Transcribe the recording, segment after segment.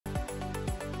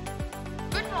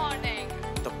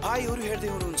तपाईहरु हेर्दै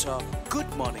हुनुहुन्छ good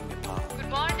morning Nepal. Good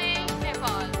morning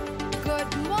Nepal.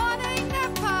 Good morning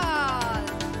Nepal.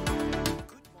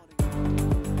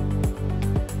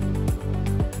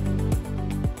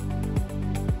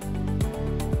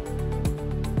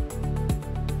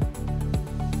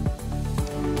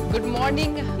 Good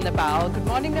morning Nepal. Good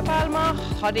morning नेपालमा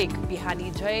हरेक बिहानी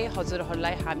जय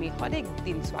हजुरहरूलाई हामी हरेक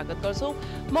दिन स्वागत गर्छौँ।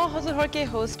 म हजुरहरूकै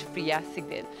होस्ट प्रिया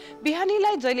सिग्देल।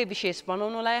 बिहानीलाई जहिले विशेष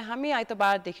बनाउनलाई हामी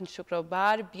आइतबारदेखि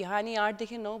शुक्रबार बिहानी 8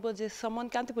 देखि 9 बजेसम्म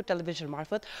कान्तिपुर टेलिभिजन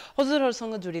मार्फत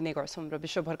हजुरहरूसँग जोडिने गर्छौँ र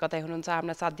विश्वभर कतै हुनुहुन्छ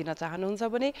हामीलाई साथ दिन चाहनुहुन्छ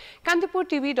भने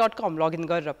kantipurtv.com लगइन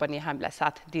गरेर पनि हामीलाई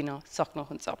साथ दिन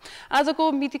सक्नुहुन्छ। आजको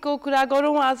मितिको कुरा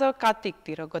गरौँ। आज कार्तिक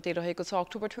 13 गते रहेको छ,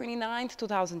 अक्टोबर 29,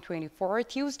 2024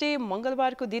 ट्युजडे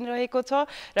मंगलबारको दिन रहेको छ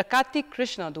र कार्तिक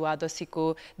कृष्ण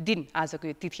द्वादशीको दिन आजको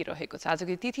यो तिथि रहेको छ।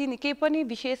 आजको यो तिथि निकै पनि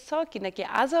विशेष छ किनकि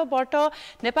आजबाट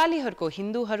नेपालीहरूको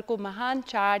हिन्दूहरूको महान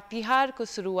चाड तिहारको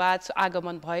सुरुवात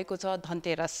आगमन भएको छ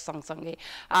धनतेरस सँगसँगै।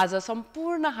 आज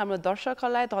सम्पूर्ण हाम्रो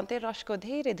दर्शकहरूलाई धनतेरसको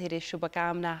धेरै धेरै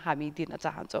शुभकामना हामी दिन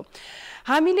चाहन्छौँ।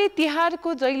 हामीले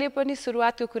तिहारको जहिले पनि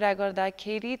सुरुवातको कुरा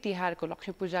गर्दाखेरि तिहारको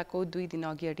लक्ष्मी पूजाको 2 दिन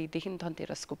अगाडिदेखि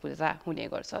धनतेरसको पूजा हुने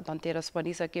गर्छ। धनतेरस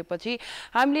भनिसकेपछि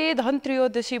हामीले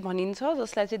धनत्रयोदशी भनिन्छ,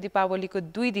 जसलाई चाहिँ दीपावलीको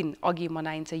 2 दिन अघि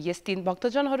मनाइन्छ। यस दिन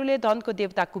भक्तजनहरूले धनको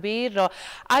देवता कुबेर र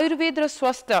आयुर्वेद र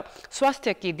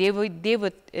स्वास्थ्यकी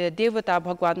देवता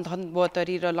भगवान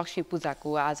धन्वन्तरी र लक्ष्मी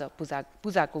पूजाको आज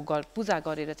पूजा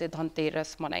गरेर चाहिँ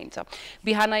धनतेरस मनाइन्छ।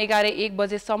 बिहान 11-1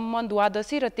 बजेसम्म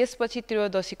द्वादशी र त्यसपछि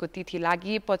त्रयोदशीको तिथि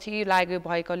लाग्यो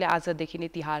भएकोले आजदेखि नै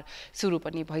तिहार सुरु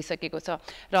पनि भइसकेको छ।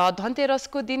 र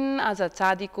धनतेरसको दिन आज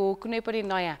चाँदीको कुनै पनि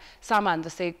नयाँ सामान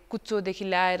जस्तै कुच्चोदेखि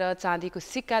ल्याएर चाँदीको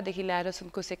सिक्कादेखि ल्याएर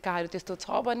सुनको सिक्काहरू त्यस्तो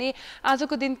छ भने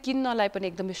आजको दिन किन्नलाई पनि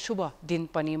एकदमै शुभ दिन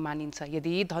पनि मानिन्छ।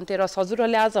 यदि धनतेरस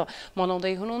हजुरहरूले आज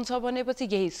मनाउँदै हुनुहुन्छ भनेपछि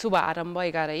यही शुभ आरम्भ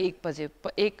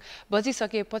 11-1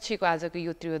 बजिसकेपछिको आजको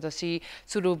यो त्रयोदशी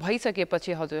सुरु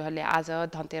भइसकेपछि हजुरहरूले आज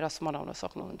धनतेरस मनाउन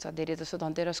सक्नुहुन्छ। धेरै जसो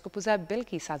धनतेरसको पूजा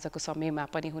बेलुकी साँझको समयमा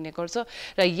पनि हुने गर्छ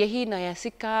र यही नयाँ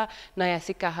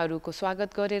सिक्काहरूको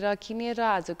स्वागत गरेर किनेर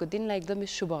आजको दिनलाई एकदमै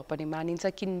शुभ पनि मानिन्छ।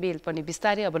 किनबेल पनि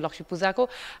बिस्तारै अब लक्ष्मी पूजाको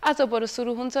आजबाट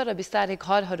सुरु हुन्छ र बिस्तारै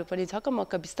घरहरू पनि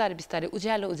झकमक्क बिस्तारै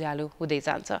उज्यालो हुँदै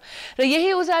जान्छ। र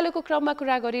यही उज्यालोको क्रममा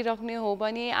कुरा गरिराख्ने हो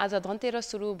भने आज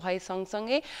धनतेरस सुरु भए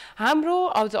सँगसँगै हाम्रो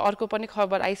आज अर्को पनि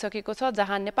खबर आइसकेको छ,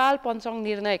 जहाँ नेपाल पञ्चाङ्ग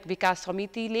निर्णायक विकास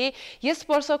समितिले यस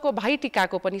वर्षको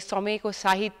भाइटिकाको पनि समयको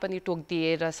साहित पनि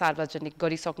तोकिदिएर सार्वजनिक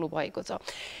गरिसक्नु भएको छ।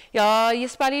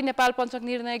 यसपालि नेपाल पञ्चाङ्ग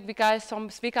निर्णायक विकास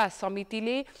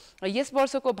समितिले यस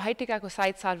वर्षको भाइटिकाको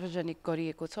साहित सार्वजनिक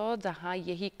गरिएको छ, जहाँ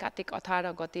यही कार्तिक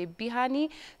 18 गते बिहानी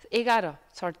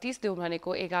 11:36 देउ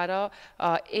भनेको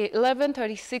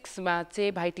 11:36 मा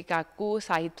चाहिँ भाइटिकाको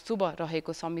साहित शुभ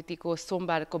रहेको समितिको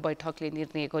सोमबारको बैठकले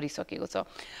निर्णय गरिसकेको छ।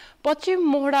 पश्चिम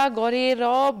मोहडा गरेर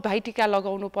भाइटिका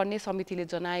लगाउनु पर्ने समितिले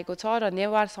जनाएको छ र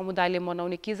नेवार समुदायले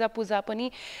मनाउने किजा पूजा पनि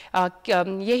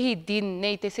यही दिन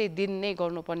नै त्यसै दिन नै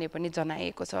गर्नुपर्ने पनि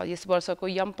जनाएको छ। यस वर्षको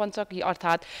यम पञ्चक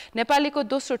अर्थात् नेपालीको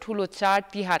दोस्रो ठुलो चाड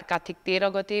तिहार कार्तिक 13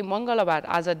 गते मंगलबार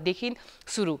आजदेखि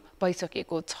सुरु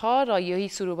भइसकेको छ र यही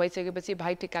सुरु भइसकेपछि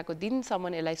भाइटिकाको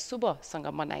दिनसम्म यसलाई शुभसँग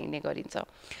मनाइने गरिन्छ।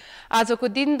 आजको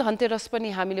दिन धनतेरस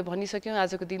पनि हामीले भनिसक्यौँ।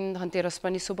 आजको दिन धनतेरस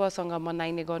पनि शुभसँग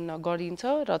मनाइने गरिन्छ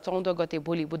र 14 गते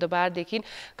भोलि बुधबारदेखि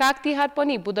काग तिहार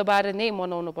पनि बुधबार नै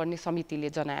मनाउनु पर्ने समितिले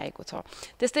जनाएको छ।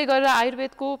 त्यस्तै गरेर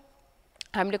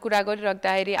हामीले कुरा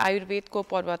गरिराख्दाखेरि आयुर्वेदको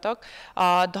प्रवर्तक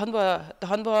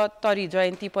धन्वन्तरी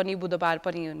जयन्ती पनि बुधबार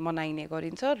पनि मनाइने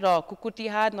गरिन्छ र कुकुर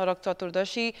तिहार, नरक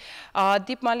चतुर्दशी,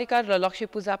 दीपमालिका र लक्ष्मी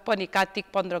पूजा पनि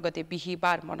कार्तिक 15 गते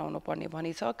बिहीबार मनाउनु पर्ने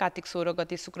भनिन्छ। कार्तिक 16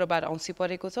 गते शुक्रबार औँसी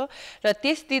परेको छ र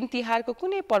त्यस दिन तिहारको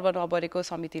कुनै पर्व नपरेको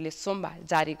समितिले सोमबार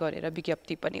जारी गरेर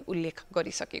विज्ञप्ति पनि उल्लेख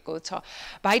गरिसकेको छ।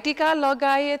 भाइटिका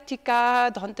लगायत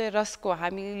टिका धनतेरसको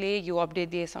हामीले यो अपडेट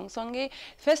दिए सँगसँगै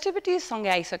फेस्टिभिटिज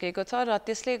सँगै आइसकेको छ र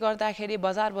त्यसले गर्दाखेरि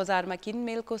बजारमा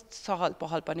किनमेलको चहल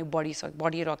पहल पनि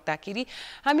बढिराख्दाखेरि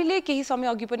हामीले केही समय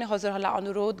अघि पनि हजुरहरूलाई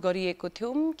अनुरोध गरिएको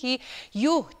थियौँ कि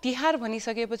यो तिहार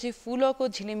भनिसकेपछि फुलको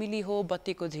झिलिमिली हो,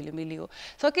 बत्तीको झिलिमिली हो।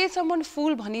 सकेसम्म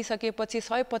फुल भनिसकेपछि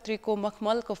सयपत्रीको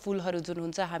मखमलको फुलहरू जुन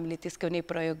हुन्छ हामीले त्यसको नै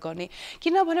प्रयोग गर्ने।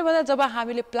 किनभने जब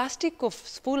हामीले प्लास्टिकको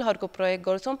फुलहरूको प्रयोग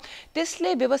गर्छौँ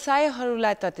त्यसले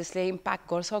व्यवसायहरूलाई त त्यसले इम्प्याक्ट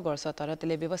गर्छ तर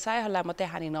त्यसले व्यवसायहरूलाई मात्रै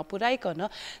हानि नपुर्याइकन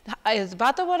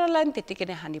वातावरणलाई त्यतिकै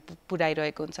नै हानि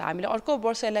पुर्याइरहेको हुन्छ हामीले अर्को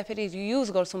वर्ष यसलाई फेरि रियुज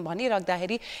गर्छौँ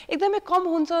भनिराख्दाखेरि एकदमै कम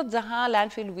हुन्छ जहाँ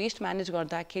ल्यान्डफिल वेस्ट म्यानेज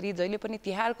गर्दाखेरि जहिले पनि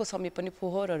तिहारको समय पनि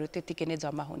फोहोरहरू त्यतिकै नै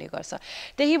जम्मा हुने गर्छ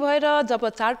त्यही भएर जब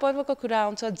चाडपर्वको कुरा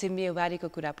आउँछ जिम्मेवारीको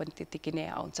कुरा पनि त्यतिकै नै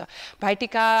आउँछ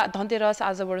भाइटिका धनतेरस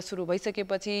आजबाट सुरु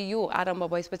भइसकेपछि यो आरम्भ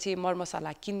भएपछि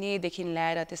मरमसला किन्नेदेखि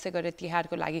ल्याएर त्यसै गरेर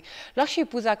तिहारको लागि लक्ष्मी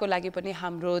पूजाको लागि पनि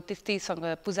हाम्रो त्यस्तैसँग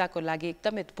पूजाको लागि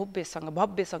एकदमै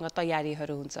भव्यसँग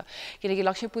तयारीहरू हुन्छ किनकि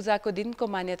लक्ष्मी पूजाको दिनको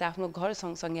मान्यता आफ्नो घर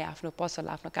सँगसँगै आफ्नो पसल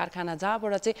आफ्नो कारखाना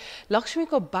जहाँबाट चाहिँ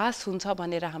लक्ष्मीको बास हुन्छ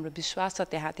भनेर हाम्रो विश्वास छ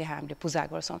त्यहाँ हामीले पूजा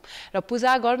गर्छौँ र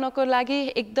पूजा गर्नको लागि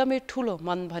एकदमै ठुलो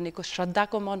मन भनेको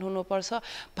श्रद्धाको मन हुनुपर्छ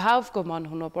भावको मन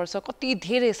हुनुपर्छ कति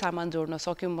धेरै सामान जोड्न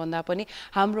सक्यौँ भन्दा पनि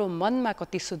हाम्रो मनमा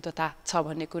कति शुद्धता छ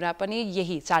भन्ने कुरा पनि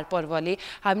यही चाडपर्वले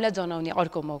हामीलाई जनाउने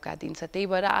अर्को मौका दिन्छ त्यही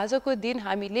भएर आजको दिन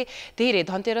हामीले धेरै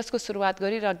धनतेरसको सुरुवात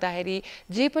गरिराख्दाखेरि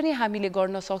जे पनि हामीले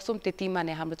गर्न सक्छौँ त्यतिमा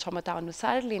नै हाम्रो क्षमता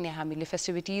अनुसारले नै हामीले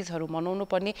फेस्टिभिटिजहरू मनाउनु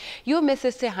पर्ने यो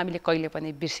मेसेज चाहिँ हामीले कहिले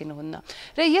पनि बिर्सिनुहुन्न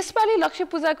र यसपालि लक्ष्मी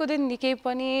पूजाको दिन निकै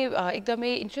पनि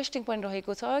एकदमै इन्ट्रेस्टिङ पनि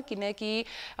रहेको छ किनकि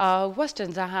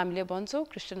वेस्टर्न जहाँ हामीले भन्छौँ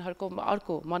क्रिस्चियनहरूको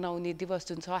अर्को मनाउने दिवस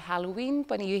जुन छ ह्यालोविन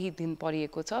पनि यही दिन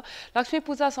परिएको छ लक्ष्मी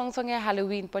पूजा सँगसँगै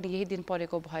ह्यालोविन पनि यही दिन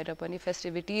परेको भएर पनि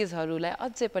फेस्टिभिटिजहरूलाई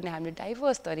अझै पनि हामीले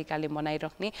डाइभर्स तरिकाले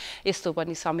मनाइराख्ने यस्तो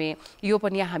पनि समय यो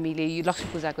पनि हामीले यो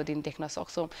लक्ष्मी पूजाको दिन देख्न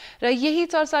सक्छौँ र यही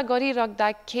चर्चा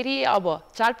गरिराख्दाखेरि अब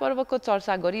चाडपर्वको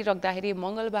चर्चा गरिराख्दाखेरि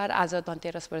मङ्गलबार आज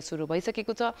धनतेरसबाट सुरु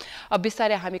भइसकेको छ अब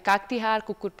बिस्तारै हामी काग तिहार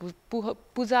कुकुर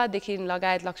पूजादेखि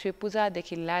लगायत लक्ष्मी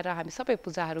पूजादेखि ल्याएर हामी सबै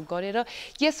पूजाहरू गरेर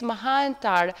यस महान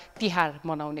चाड तिहार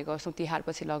मनाउने गर्छौँ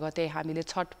तिहारपछि लगतै हामीले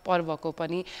छठ पर्वको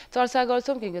पनि चर्चा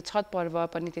गर्छौँ किनकि छठ पर्व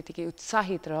पनि त्यतिकै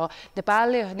उत्साहित र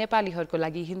नेपालीहरूको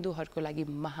लागि हिन्दूहरूको लागि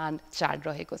महान चाड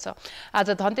रहेको छ आज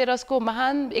धनतेरसको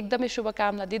महान एकदमै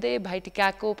शुभकामना दिँदै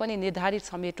भाइटिकाको पनि निर्धारित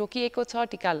समय तोकिएको छ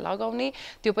टिका लगाउने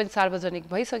त्यो पनि सार्वजनिक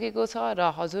भइसकेको छ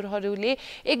र हजुरहरूले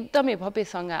एकदमै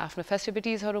भव्यसँग आफ्नो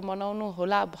फेस्टिभिटिजहरू मनाउनु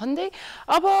होला भन्दै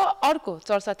अब अर्को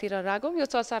चर्चातिर लागौँ यो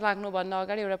चर्चा लाग्नुभन्दा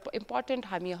अगाडि एउटा इम्पोर्टेन्ट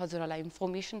हामी हजुरहरूलाई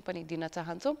इन्फर्मेसन पनि दिन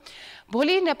चाहन्छौँ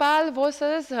भोलि नेपाल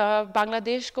भर्सेस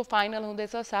बङ्गलादेशको फाइनल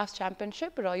हुँदैछ साफ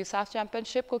च्याम्पियनसिप र यो साफ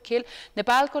च्याम्पियनसिपको खेल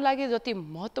नेपालको लागि जति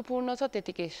महत्त्वपूर्ण छ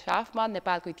त्यतिकै साफमा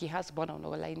नेपालको इतिहास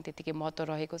बनाउनको लागि त्यतिकै महत्त्व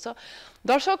रहेको छ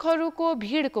दर्शकहरूको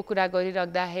भिडको कुरा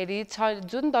गरिराख्दाखेरि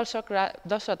जुन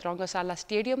दशरथ रङ्गशाला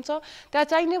स्टेडियम छ त्यहाँ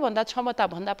चाहिने भन्दा क्षमता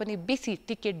भन्दा पनि बेसी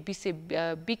टिकट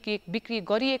बिक्री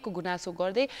गरिएको गुनासो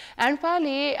गर्दै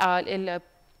एन्फाले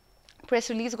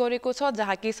प्रेस रिलिज गरेको छ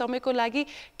जहाँ केही समयको लागि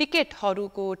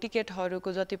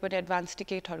टिकटहरूको जति पनि एडभान्स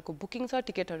टिकटहरूको बुकिङ छ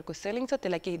टिकटहरूको सेलिङ छ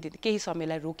त्यसलाई केही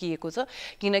समयलाई रोकिएको छ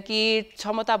किनकि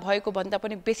क्षमता भएको भन्दा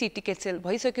पनि बेसी टिकट सेल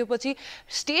भइसकेपछि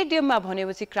स्टेडियममा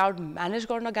भनेपछि क्राउड म्यानेज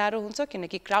गर्न गाह्रो हुन्छ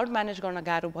किनकि क्राउड म्यानेज गर्न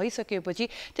गाह्रो भइसकेपछि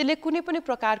त्यसले कुनै पनि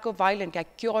प्रकारको भाइलेन्ट या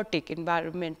क्योटिक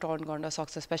इन्भाइरोमेन्ट टर्न गर्न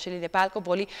सक्छ स्पेसली नेपालको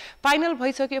भोलि फाइनल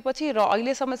भइसकेपछि र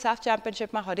अहिलेसम्म साफ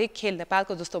च्याम्पियनसिपमा हरेक खेल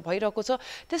नेपालको जस्तो भइरहेको छ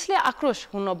त्यसले आक्रोश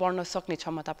बढ्न सक्ने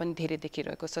क्षमता पनि धेरै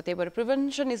देखिरहेको छ त्यही भएर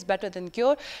prevention is better than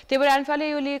cure त्यही भएर एन्फाले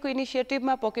यो लिएको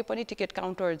इनिसिएटिभमा पक्कै पनि टिकट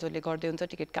काउन्टर जसले गर्दै हुन्छ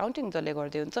टिकट काउन्टिङ जसले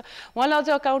गर्दै हुन्छ उहाँलाई अझ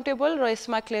अकाउन्टेबल र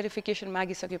यसमा क्ल्यारिफिकेसन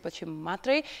मागिसकेपछि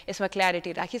मात्रै यसमा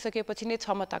क्ल्यारिटी राखिसकेपछि नै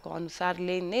क्षमताको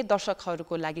अनुसारले नै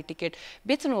दर्शकहरूको लागि टिकट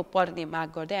बेच्नु पर्ने माग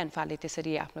गर्दै एन्फाले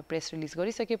त्यसरी आफ्नो प्रेस रिलिज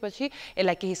गरिसकेपछि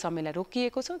यसलाई केही समयलाई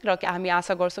रोकिएको छ र हामी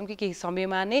आशा गर्छौँ कि केही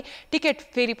समयमा नै टिकट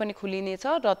फेरि पनि खुलिनेछ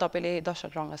र तपाईँले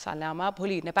दशरथ रङ्गशालामा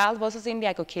भोलि नेपाल भर्सेस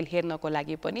इन्डियाको खेल हेर्नको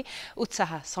लागि पनि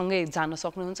उत्साहसँगै जान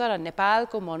सक्नुहुन्छ र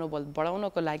नेपालको मनोबल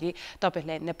बढाउनको लागि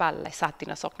तपाईँले नेपाललाई साथ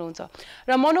दिन सक्नुहुन्छ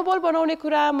र मनोबल बढाउने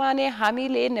कुरामा नै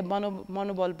हामीले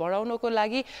मनोबल बढाउनको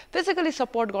लागि फिजिकली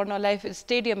सपोर्ट गर्नलाई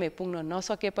स्टेडियममै पुग्न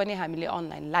नसके पनि हामीले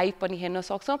अनलाइन लाइभ पनि हेर्न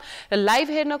सक्छौँ र लाइभ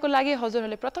हेर्नको लागि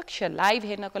हजुरहरूले प्रत्यक्ष लाइभ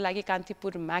हेर्नको लागि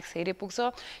कान्तिपुर म्याक्स हेरे पुग्छ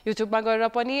युट्युबमा गएर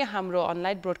पनि हाम्रो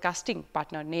अनलाइन ब्रोडकास्टिङ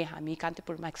पार्टनर नै हामी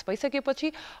कान्तिपुर म्याक्स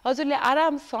भइसकेपछि हजुरले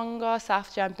आरामसँग साफ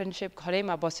च्याम्पियनसिप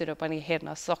घरैमा बसेर पनि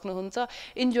हेर्न सक्नुहुन्छ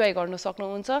इन्जोय गर्न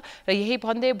सक्नुहुन्छ र यही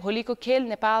भन्दै भोलिको खेल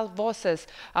नेपाल भर्सेस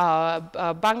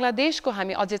बङ्गलादेशको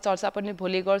हामी अझै चर्चा पनि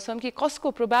भोलि गर्छौँ कि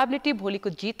कसको प्रोबेबिलिटी भोलिको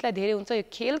जितलाई धेरै हुन्छ यो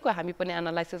खेलको हामी पनि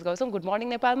एनालाइसिस गर्छौँ गुड मर्निङ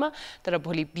नेपालमा तर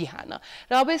भोलि बिहान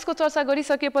र अब यसको चर्चा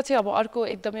गरिसकेपछि अब अर्को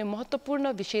एकदमै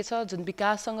महत्त्वपूर्ण विषय छ जुन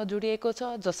विकाससँग जोडिएको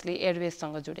छ जसले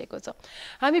एयरवेजसँग जोडिएको छ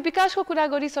हामी विकासको कुरा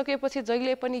गरिसकेपछि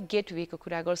जहिले पनि गेटवेको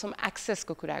कुरा गर्छौँ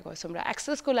एक्सेसको कुरा गर्छौँ र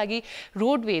एक्सेसको लागि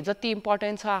रोडवे जति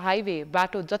इम्पोर्टेन्ट छ हाइवे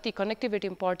बाटो जति कनेक्टिभिटी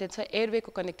इम्पोर्टेन्ट छ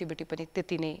एयरवेको कनेक्टिभिटी पनि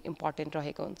त्यति नै इम्पोर्टेन्ट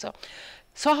रहेको हुन्छ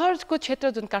शहरको क्षेत्र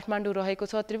जुन काठमाडौँ रहेको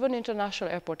छ त्रिभुवन इन्टरनेसनल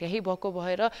एयरपोर्ट यही भएको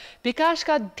भएर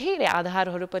विकासका धेरै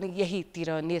आधारहरू पनि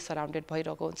यहीतिर नै सराउन्डेड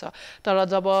भइरहेको हुन्छ तर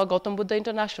जब गौतम बुद्ध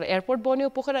इन्टरनेसनल एयरपोर्ट बन्यो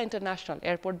पोखरा इन्टरनेसनल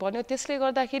एयरपोर्ट बन्यो त्यसले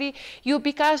गर्दाखेरि यो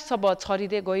विकास अब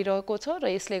छरिँदै गइरहेको छ र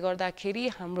यसले गर्दाखेरि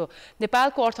हाम्रो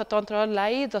नेपालको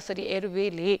अर्थतन्त्रलाई जसरी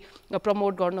एयरवेले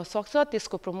प्रमोट गर्न सक्छ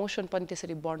त्यसको प्रमोसन पनि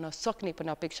त्यसरी बढ्न सक्ने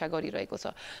पनि अपेक्षा गरिरहेको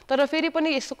छ तर फेरि पनि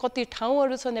यस्तो कति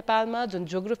ठाउँहरू छ नेपालमा जुन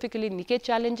जियोग्राफिकली निकै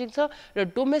च्यालेन्जिङ छ र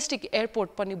डोमेस्टिक एयरपोर्ट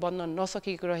पनि बन्न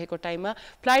नसकेको रहेको टाइममा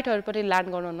फ्लाइटहरू पनि ल्यान्ड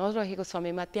गर्न नरहेको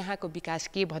समयमा त्यहाँको विकास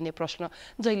के भन्ने प्रश्न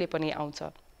जहिले पनि आउँछ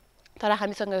तर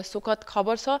हामीसँग सुखद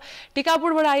खबर छ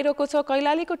टिकापुरबाट आइरहेको छ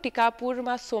कैलालीको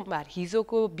टिकापुरमा सोमबार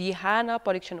हिजोको बिहान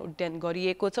परीक्षण उड्डयन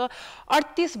गरिएको छ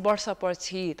 38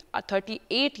 वर्षपछि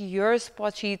 38 इयर्स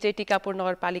पछि चाहिँ टिकापुर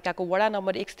नगरपालिकाको वडा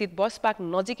नम्बर 1 स्थित बस पार्क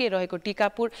नजिकै रहेको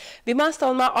टिकापुर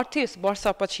विमानस्थलमा 38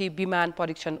 वर्षपछि विमान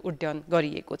परीक्षण उड्डयन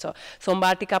गरिएको छ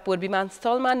सोमबार टिकापुर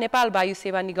विमानस्थलमा नेपाल वायु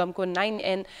सेवा निगमको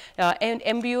 9N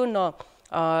एम्ब्रियो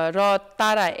र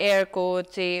तारा एयरको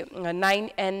चाहिँ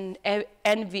 9N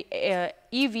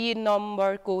EV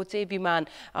नम्बरको चाहिँ विमान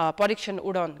परीक्षण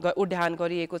उड्डान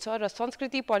गरिएको छ र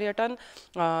संस्कृति पर्यटन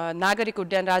नागरिक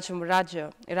उड्डयन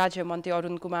राज्य मन्त्री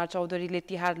अरुण कुमार चौधरीले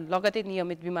तिहार लगतै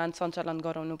नियमित विमान सञ्चालन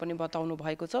गराउनु पनि बताउनु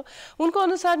भएको छ उनको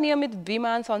अनुसार नियमित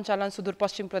विमान सञ्चालन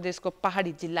सुदूरपश्चिम प्रदेशको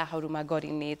पहाडी जिल्लाहरूमा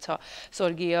गरिनेछ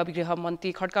स्वर्गीय गृह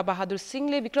मन्त्री खड्का बहादुर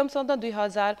सिंहले विक्रम सम्वत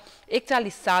 2041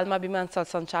 सालमा विमानस्थल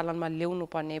सञ्चालनमा ल्याउनु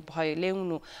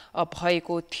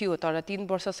भएको थियो तर 3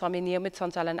 वर्ष समय नियमित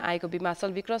सञ्चालन आएको विमानस्थल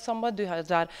विक्रम सम्वत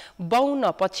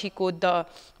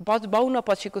 2052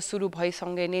 पछिको सुरु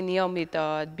भइसँगै नै नियमित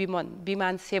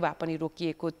विमान सेवा पनि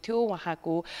रोकिएको थियो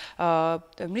उहाँको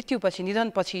मृत्युपछि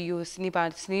निधनपछि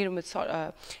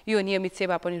यो नियमित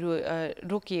सेवा पनि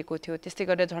रोकिएको थियो त्यस्तै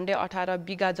गरेर झन्डै 18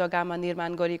 बिघा जग्गामा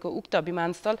निर्माण गरिएको उक्त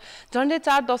विमानस्थल झन्डै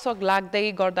 4 दशक लाग्दै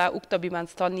गर्दा उक्त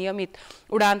विमानस्थल नियमित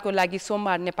उडानको लागि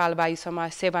सोमबार नेपाल वायु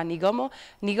सेवा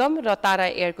निगम र तारा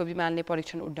एयरको विमानले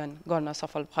परीक्षण उड्डयन गर्न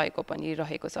सफल भएको पनि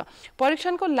रहेको छ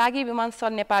परीक्षणको लागि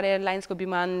विमानस्थल नेपाल एयरलाइन्सको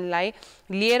विमानलाई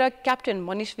लिएर क्याप्टेन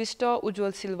मनिष विष्ट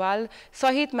उज्जवल सिलवाल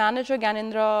सहित म्यानेजर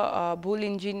ज्ञानेन्द्र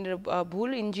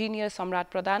भूल इन्जिनियर सम्राट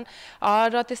प्रधान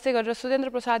र त्यस्तै गरेर सुरेन्द्र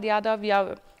प्रसाद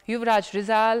यादव युवराज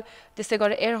रिजाल त्यस्तै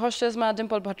गरेर एयर होस्टेसमा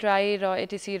डिम्पल भट्टराई र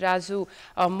एटीसी राजु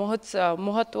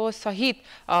महतो सहित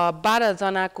 12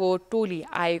 जनाको टोली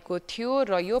आएको थियो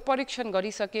र यो परीक्षण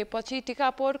गरिसकेपछि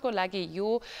टिकापुरको लागि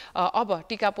यो अब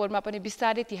टिकापुरमा पनि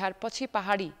बिस्तारै तिहार पछि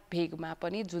पहाडी भेगमा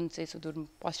पनि जुन चाहिँ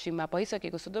सुदूरपश्चिममा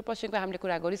भइसकेको सुदूरपश्चिमको हामीले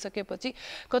कुरा गरिसकेपछि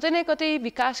कतै न कतै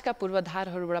विकासका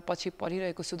पूर्वाधारहरूबाट पछि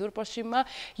परिरहेको सुदूरपश्चिममा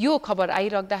यो खबर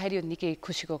आइराख्दाखेरि यो निकै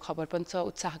खुसीको खबर पनि छ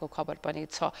उत्साहको खबर पनि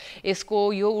छ यसको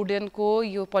यो उड्डयनको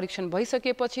यो परीक्षण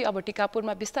भइसकेपछि अब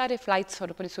टिकापुरमा बिस्तारै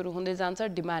फ्लाइट्सहरू पनि सुरु हुँदै जान्छ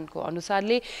डिमान्डको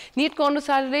अनुसारले निडको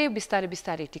अनुसारले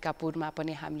बिस्तारै टिकापुरमा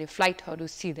पनि हामीले फ्लाइटहरू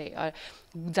सिधै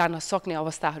जान सक्ने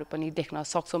अवस्थाहरू पनि देख्न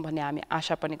सक्छौं भन्ने हामी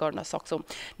आशा पनि गर्न सक्छौं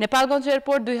नेपालगञ्ज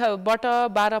एयरपोर्ट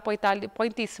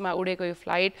 12:35 मा उडेको यो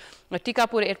फ्लाइट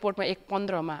टिकापुर एयरपोर्टमा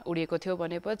 1:15 मा उडेको थियो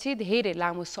भनेपछि धेरै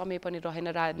लामो समय पनि रहेन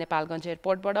नेपालगञ्ज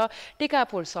एयरपोर्टबाट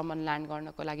टिकापुरसम्म ल्यान्ड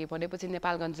गर्नको लागि भनेपछि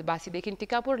नेपालगञ्जवासीदेखि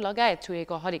टिकापुर लगायत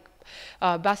छुएको हरेक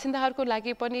बासिन्दाहरूको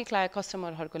लागि पनि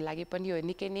कस्टमरहरूको लागि पनि यो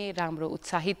निकै नै राम्रो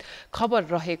उत्साहित खबर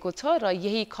रहेको छ र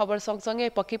यही खबर सँगसँगै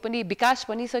पक्कै पनि विकास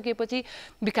बनिसकेपछि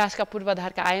विकासका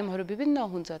पूर्वाधारका आयामहरू विभिन्न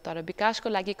हुन्छ तर विकासको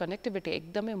लागि कनेक्टिभिटी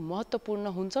एकदमै महत्त्वपूर्ण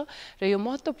हुन्छ र यो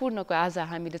महत्त्वपूर्णको आज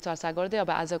हामीले चर्चा गर्दै अब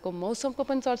आजको मौसमको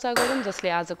पनि चर्चा गरौँ जसले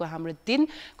आजको हाम्रो दिन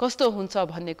कस्तो हुन्छ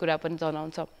भन्ने कुरा पनि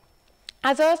जनाउँछ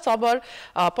आज सबल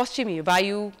पश्चिमी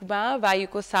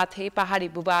वायुको साथै पहाडी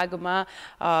भूभागमा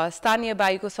स्थानीय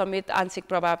वायुको समेत आंशिक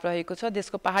प्रभाव रहेको छ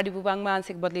देशको पहाडी भूभागमा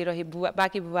आंशिक बदली रही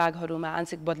बाँकी भूभागहरूमा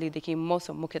आंशिक बदलीदेखि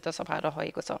मौसम मुख्यतः सफा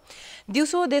रहेको छ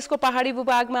दिउँसो देशको पहाडी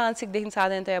भूभागमा आंशिकदेखि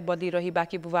साधारणतया बदली रही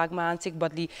बाँकी भूभागमा आंशिक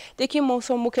बदलीदेखि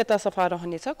मौसम मुख्यतः सफा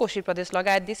रहनेछ कोशी प्रदेश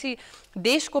लगायत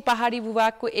देशको पहाडी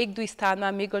भूभागको 1-2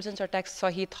 स्थानमा मेघगर्जन चट्याक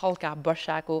सहित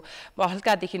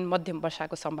हल्कादेखि मध्यम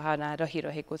वर्षाको सम्भावना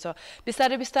रहिरहेको छ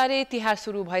बिस्तारै तिहार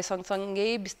सुरु भए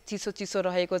सँगसँगै चिसो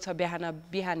रहेको छ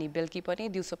बिहानी बेलुकी पनि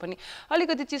दिउँसो पनि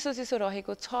अलिकति चिसो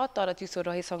रहेको छ तर चिसो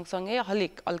रहे सँगसँगै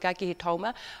हल्का केही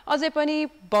ठाउँमा अझै पनि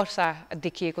वर्षा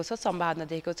देखिएको छ सम्भावना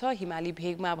देखेको छ हिमाली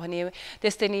भेगमा भने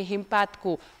त्यस्तै नै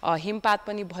हिमपात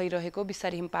पनि भइरहेको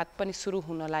बिस्तारै हिमपात पनि सुरु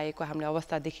हुन लागेको हामीले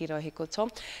अवस्था देखिरहेको छौं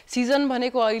सिजन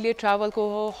भनेको अहिले ट्राभलको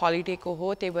हो हलिडेको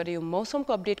हो त्यही भएर यो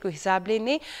मौसमको अपडेटको हिसाबले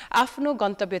नै आफ्नो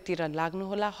गन्तव्यतिर लाग्नु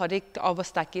होला हरेक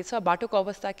अवस्था के छ बाटोको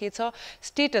अवस्था के छ,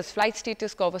 फ्लाइट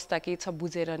स्टेटसको अवस्था के छ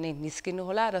बुझेर नै निस्किनु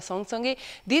होला र सँगसँगै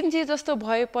दिन जे जस्तो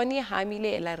भए पनि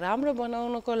हामीले यसलाई राम्रो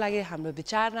बनाउनको लागि हाम्रो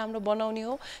विचार राम्रो बनाउने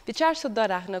हो, विचार शुद्ध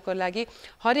राख्नको लागि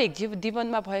हरेक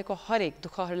जीवनमा भएको हरेक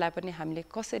दुःखहरूलाई पनि हामीले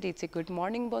कसरी चाहिँ गुड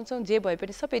मर्निङ भन्छौँ, जे भए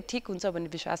पनि सबै ठिक हुन्छ भन्ने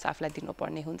विश्वास आफूलाई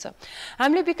दिनुपर्ने हुन्छ।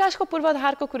 हामीले विकासको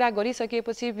पूर्वाधारको कुरा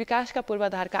गरिसकेपछि विकासका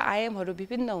पूर्वाधारका आयामहरू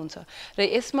विभिन्न हुन्छ र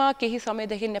यसमा केही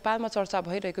समयदेखि नेपालमा चर्चा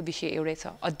भइरहेको विषय एउटै छ,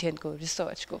 अध्ययनको,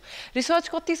 रिसर्च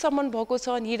कतिसम्म भएको छ,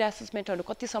 निड एसेसमेन्टहरू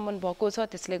कतिसम्म भएको छ,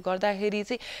 त्यसले गर्दाखेरि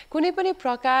चाहिँ कुनै पनि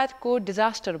प्रकारको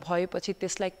डिजास्टर भएपछि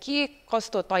त्यसलाई के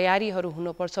कस्तो तयारीहरू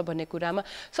हुनुपर्छ भन्ने कुरामा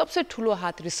सबसे ठुलो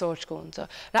हात रिसर्चको हुन्छ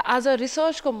र आज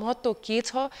रिसर्चको महत्त्व के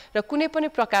छ र कुनै पनि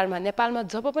प्रकारमा नेपालमा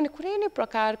जब पनि कुनै नै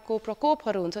प्रकारको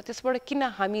प्रकोपहरू हुन्छ त्यसबाट किन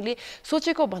हामीले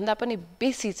सोचेको भन्दा पनि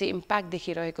बेसी चाहिँ इम्प्याक्ट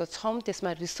देखिरहेको छौँ,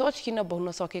 त्यसमा रिसर्च किन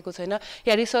बन्न सकेको छैन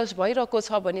या रिसर्च भइरहेको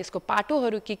छ भने यसको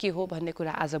पाटोहरू के हो भन्ने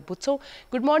कुरा आज बुझ्छौँ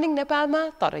गुड मर्निङ नेपालमा,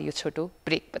 तर यो छोटो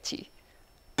ब्रेकपछि।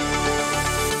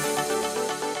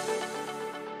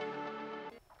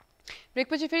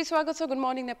 ब्रेकपछि फेरि स्वागत छ गुड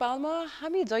मर्निङ नेपालमा।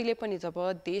 हामी जहिले पनि जब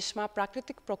देशमा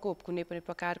प्राकृतिक प्रकोप कुनै पनि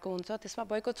प्रकारको हुन्छ त्यसमा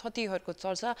भएको क्षतिहरूको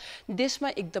चर्चा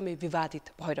देशमा एकदमै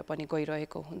विवादित भएर पनि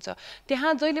गइरहेको हुन्छ।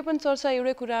 त्यहाँ जहिले पनि चर्चा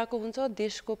एउटै कुराको हुन्छ,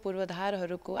 देशको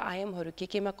पूर्वाधारहरूको आयामहरू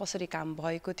केमा कसरी काम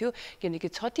भएको थियो, किनकि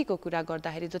क्षतिको कुरा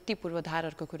गर्दाखेरि जति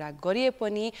पूर्वाधारहरूको कुरा गरिए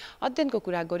पनि अध्ययनको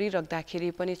कुरा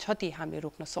गरिराख्दाखेरि पनि क्षति हामीले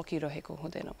रोक्न सकिरहेको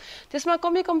हुँदैनौँ। त्यसमा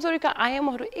कमी कमजोरीका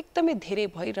आयामहरू एकदमै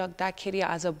धेरै भइराख्दाखेरि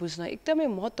आज बुझ्न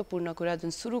एकदमै महत्त्वपूर्ण कुरा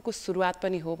जुन सुरुवात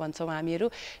पनि हो भन्छौँ हामीहरू,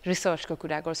 रिसर्चको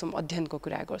कुरा गर्छौँ, अध्ययनको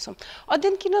कुरा गर्छौँ।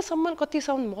 अध्ययन किनसम्म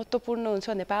कतिसम्म महत्त्वपूर्ण हुन्छ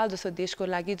नेपाल जस्तो देशको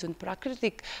लागि जुन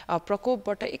प्राकृतिक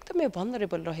प्रकोपबाट एकदमै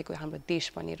भनरेबल रहेको हाम्रो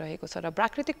देश बनिरहेको छ र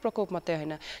प्राकृतिक प्रकोप मात्रै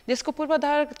होइन देशको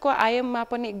पूर्वाधारको आयाममा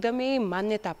पनि एकदमै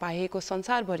मान्यता पाएको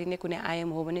संसारभरि नै कुनै आयाम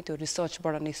हो भने त्यो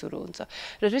रिसर्चबाट नै सुरु हुन्छ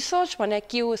र रिसर्च भने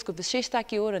के हो, यसको विशेषता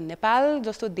के हो र नेपाल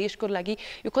जस्तो देशको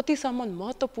लागि यो कतिसम्म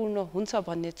महत्त्वपूर्ण हुन्छ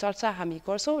भन्ने चर्चा हामी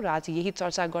गर्छौँ र आज यही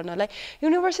चर्चा गर्नलाई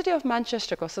युनिभर्सिटी अफ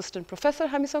म्यानचेस्टरको असिस्टेन्ट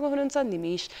प्रोफेसर हामीसँग हुनुहुन्छ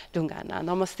निमेश ढुङ्गाना।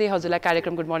 नमस्ते हजुरलाई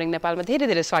कार्यक्रम गुड मर्निङ नेपालमा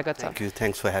धेरै धेरै स्वागत छ।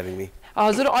 Thanks for having me.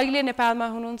 हजुर अहिले नेपालमा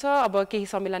हुनुहुन्छ, अब केही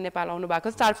समयलाई नेपाल आउनु भएको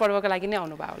छ, चाडपर्वको लागि नै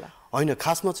आउनु भयो होला? होइन,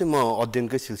 खासमा चाहिँ म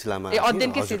अध्ययनकै सिलसिलामा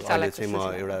चाहिँ म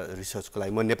एउटा रिसर्चको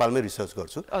लागि म नेपालमै रिसर्च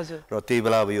गर्छु र त्यही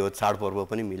बेला अब यो चाडपर्व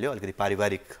पनि मिल्यो, अलिकति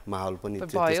पारिवारिक माहौल पनि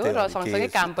भयो र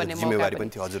सँगसँगै काम पनि जिम्मेवारी पनि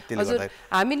थियो। हजुर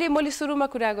मैले सुरुमा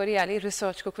कुरा गरिहालेँ,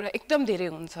 रिसर्चको कुरा एकदम धेरै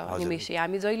हुन्छ निमेश।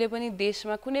 हामी जहिले पनि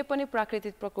देशमा कुनै पनि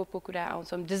प्राकृतिक प्रकोपको कुरा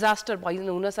आउँछौँ, डिजास्टर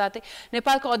हुन साथै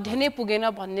नेपालको अध्ययनै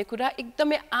पुगेन भन्ने कुरा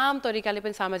एकदमै आम तरिकाले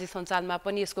पनि सामाजिक सञ्जालमा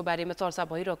पनि यसको बारेमा चर्चा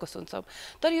भइरहेको सुन्छौँ।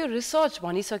 तर यो रिसर्च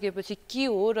भनिसकेपछि के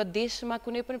हो र देशमा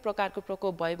कुनै पनि प्रकारको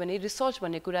प्रकोप भयो भने रिसर्च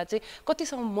भन्ने कुरा चाहिँ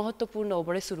कतिसम्म महत्त्वपूर्ण हो,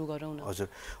 बडै सुरु गरौँ न। हजुर,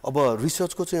 अब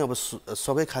रिसर्चको चाहिँ अब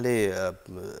सबै खाले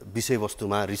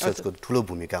विषयवस्तुमा रिसर्चको ठुलो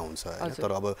भूमिका हुन्छ होइन,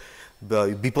 तर अब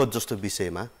विपद जस्तो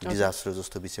विषयमा, डिजास्टर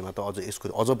जस्तो विषयमा त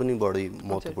यसको अझ पनि बढी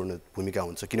महत्त्वपूर्ण भूमिका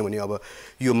हुन्छ, किनभने अब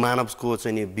यो मानवको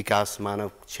चाहिँ नि विकास,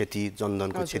 मानव क्षति,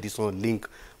 जनधनको क्षतिसँग लिङ्क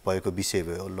भएको विषय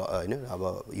भयो होइन। अब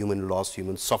ह्युमन लस,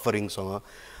 ह्युमन सफरिङसँग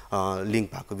लिङ्क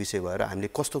भएको विषय भएर हामीले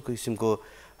कस्तो किसिमको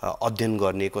अध्ययन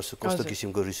गर्ने, कस्तो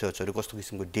किसिमको रिसर्चहरू, कस्तो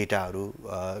किसिमको डेटाहरू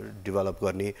डेभलप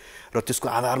गर्ने र त्यसको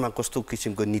आधारमा कस्तो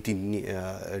किसिमको नीति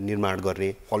निर्माण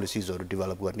गर्ने, पोलिसिजहरू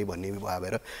डेभलप गर्ने भन्ने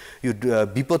भएर यो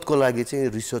विपदको लागि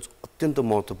चाहिँ रिसर्च अत्यन्त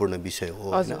महत्त्वपूर्ण विषय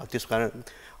हो होइन। त्यसकारण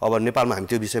अब नेपालमा हामी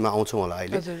त्यो विषयमा आउँछौँ होला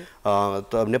अहिले।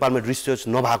 त नेपालमा रिसर्च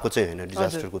नभएको चाहिँ होइन,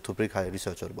 डिजास्टरको थुप्रै खाले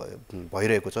रिसर्चहरू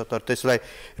भइरहेको छ, तर त्यसलाई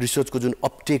रिसर्चको जुन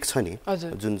अपटेक छ नि,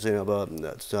 जुन चाहिँ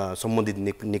अब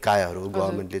सम्बन्धित निकायहरू,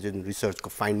 गभर्मेन्टले जुन रिसर्चको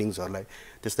फाइन्डिङ्सहरूलाई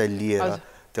त्यसलाई लिएर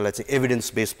त्यसलाई चाहिँ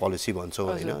एभिडेन्स बेस्ड पोलिसी भन्छौँ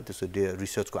होइन, त्यसो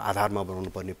रिसर्चको आधारमा बनाउनु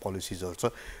पर्ने पोलिसिजहरू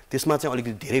छ, त्यसमा चाहिँ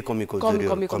अलिकति धेरै कमी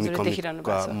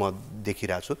म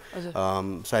देखिरहेको छु।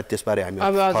 सायद त्यसबारे हामी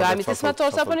त्यसमा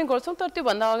चर्चा पनि गर्छौँ, तर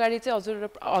त्योभन्दा अगाडि चाहिँ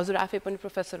हजुर आफै पनि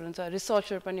प्रोफेसर हुनुहुन्छ,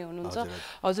 रिसर्चर पनि हुनुहुन्छ,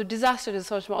 हजुर डिजास्टर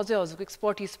रिसर्चमा अझै हजुरको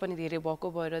एक्सपर्टिज पनि धेरै भएको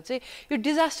भएर चाहिँ यो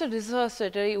डिजास्टर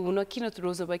रिसर्चर हुन किन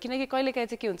रोज्नु भयो? किनकि कहिलेकाहीँ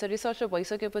चाहिँ के हुन्छ, रिसर्चर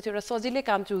भइसकेपछि एउटा सजिलै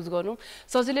काम चुज गरौँ,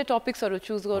 सजिलै टपिक्सहरू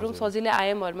चुज गरौँ, सजिलै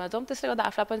आयामहरूमा जाउँ, त्यसले गर्दा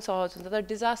आफूलाई पनि सहज हुन्छ। तर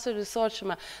डिजास्टर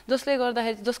रिसर्चमा जसले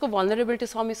गर्दाखेरि जसको भल्नरेबिलिटी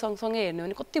समय सँगसँगै हेर्ने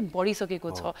भने कति बढिसकेको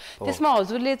छ, त्यसमा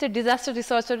हजुरले चाहिँ डिजास्टर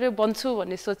रिसर्चरै बन्छु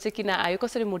भन्ने सोच चाहिँ किन आयो,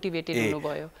 कसरी मोटिभेटेड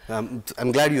हुनुभयो? I'm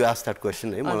glad you asked that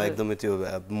question है। मलाई एकदमै त्यो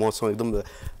मसँग एकदम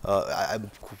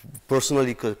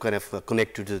personally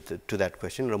connected to that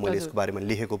question र मैले यसको बारेमा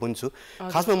लेखेको पनि छु।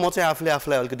 खासमा म चाहिँ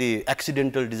आफूलाई अलिकति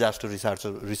एक्सिडेन्टल डिजास्टर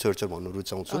रिसर्चर भन्नु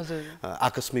रुचाउँछु।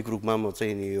 आकस्मिक रूपमा म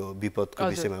चाहिँ यो विपदको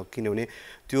विषयमा, किनभने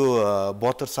त्यो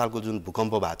 72 सालको जुन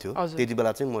भूकम्प भएको थियो त्यति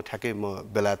बेला चाहिँ म ठ्याक्कै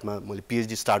बेलायतमा मैले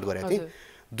पिएचडी स्टार्ट गरेको थिएँ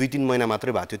 2-3 महिना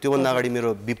मात्रै भएको थियो त्योभन्दा अगाडि मेरो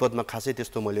विपदमा खासै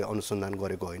त्यस्तो मैले अनुसन्धान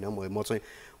गरेको होइन म चाहिँ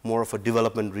more of a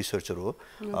development researcher हो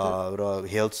र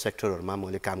हेल्थ सेक्टरहरुमा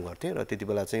मैले काम गर्थेँ र त्यति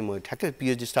बेला चाहिँ म ठ्याक्कै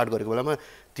पीएचडी स्टार्ट गरेको बेलामा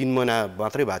 3 महिना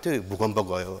मात्रै भएको थियो भूकम्प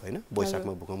गयो हैन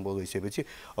वैशाखमा भूकम्प गइसकेपछि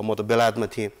अब म त बेलायतमा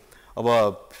थिएँ अब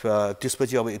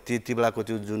त्यसपछि अब त्यति बेलाको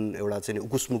त्यो जुन एउटा चाहिँ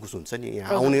उकुसमुकुस हुन्छ नि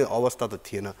यहाँ आउने अवस्था त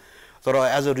थिएन तर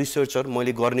एज अ रिसर्चर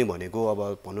मैले गर्ने भनेको अब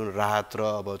भनौं न राहत र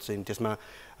अब चाहिँ त्यसमा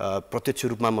प्रत्यक्ष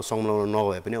रूपमा म संलग्न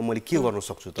नभए पनि अब मैले के गर्न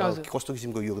सक्छु त कस्तो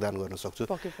किसिमको योगदान गर्न सक्छु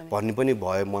भन्ने पनि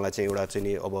भयो मलाई चाहिँ एउटा चाहिँ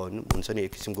नि अब हुन्छ नि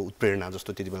एक किसिमको उत्प्रेरणा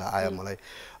जस्तो त्यति बेला आयो मलाई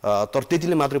तर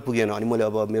त्यतिले मात्रै पुगेन अनि मैले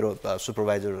अब मेरो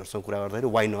सुपरभाइजरहरुसँग कुरा गर्दाखेरि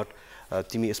व्हाई नट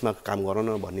तिमी यसमा काम गर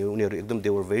न भन्ने उनीहरु एकदम दे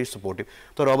वर भेरी सपोर्टिभ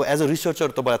तर अब एज अ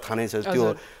रिसर्चर तपाईलाई थाहा नै छ त्यो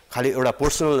खाली एउटा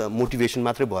पर्सनल मोटिभेसन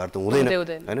मात्रै भएर त हुँदैन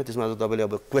हैन त्यसमा त तपाईले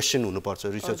अब क्वेशन हुनुपर्छ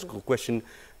रिसर्चको क्वेशन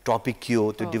टपिक के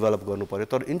हो त्यो डेभलप गर्नु पर्यो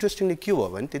तर इन्ट्रेस्टिङली के भयो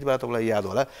भने त्यति बेला तपाईलाई याद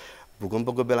होला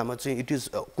भूकम्पको बेलामा चाहिँ इट इज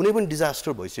कुनै पनि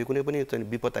डिजास्टर भइसक्यो कुनै पनि चाहिँ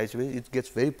विपद आइसक्यो इट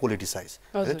गेट्स भेरी पोलिटिसाइज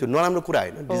हैन त्यो नराम्रो कुरा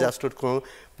हैन डिजास्टरको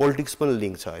पोलिटिक्स पनि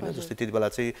लिंक छ हैन जस्तै त्यति बेला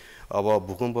चाहिँ अब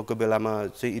भूकम्पको बेलामा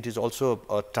चाहिँ it is also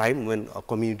a time when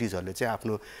कम्युनिटिजहरुले चाहिँ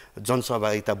आफ्नो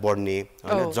जनसहभागिता बढ्ने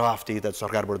हैन जवाफदेहिता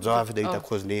सरकारबाट जवाफदेहिता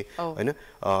खोज्ने हैन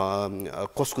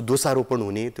कसको दोषारोपण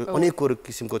हुने त्यो अनेक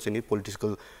किसिमको चाहिँ नि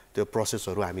पोलिटिकल त्यो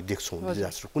प्रोसेसहरु हामी देख्छौं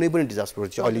डिजास्टर कुनै पनि डिजास्टर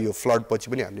चाहिँ अहिले यो फ्लड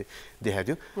पछि पनि हामीले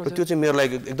देखाएको थियो र त्यो चाहिँ मेरो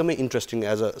लागि एकदमै interesting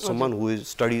as a someone who is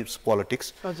studies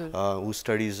politics who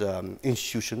studies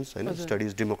इन्स्टिट्युशन्स हैन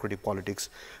स्टडीज डेमोक्रेटिक पोलिटिक्स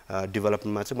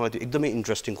डेभलपमेन्टमा चाहिँ मलाई त्यो एकदमै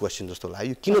इन्ट्रेस्टिङ क्वेशन जस्तो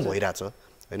लाग्यो किन भइराछ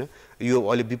हैन यो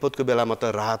अहिले विपदको बेलामा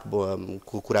त राहत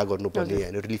को कुरा गर्नुपर्ने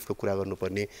हैन रिलिफको कुरा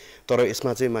गर्नुपर्ने तर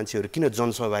यसमा चाहिँ मान्छेहरु किन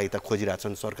जनसहभागिता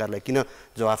खोजिराछन् सरकारलाई किन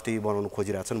जवाफदेही बनाउन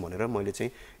खोजिराछन् भनेर मैले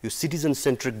चाहिँ यो सिटिजन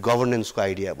सेन्ट्रिक गभर्नेन्सको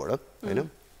आइडियाबाट हैन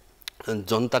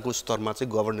जनताको स्तरमा चाहिँ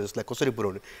गभर्नेन्सलाई कसरी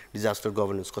पुर्याउने डिजास्टर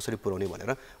गभर्नेन्स कसरी पुर्याउने भनेर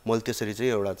मैले त्यसरी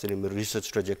चाहिँ एउटा चाहिँ मेरो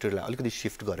रिसर्च ट्रेजेक्टरीलाई अलिकति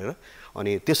शिफ्ट गरेर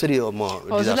अनि त्यसरी म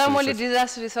हजुरलाई मैले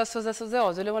डिजास्टर रिसर्च सोच्दा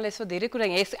हजुरले मलाई यसो धेरै कुरा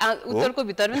उत्तरको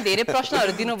भित्र पनि धेरै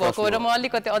प्रश्नहरु दिनु भएको र म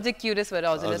अलिकति अझै क्युरियस भएर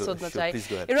हजुरलाई सोध्न चाहे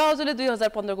एउटा हजुरले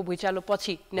 2015 को भुइँचालो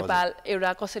पछि नेपाल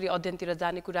एउटा कसरी अध्ययनतिर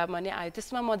जाने कुरामा नि आयो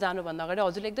त्यसमा म जानु भन्दा अगाडि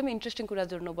हजुरले एकदम इन्ट्रेस्टिङ कुरा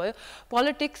जोड्नु भयो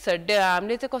पोलिटिक्स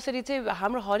हामीले चाहिँ कसरी चाहिँ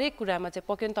हाम्रो हरेक कुरामा चाहिँ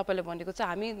पक्कै तपाईले भनेको चाहिँ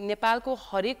हामी नेपालको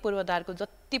हरेक पूर्वाधारको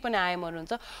जति पनि आयामहरु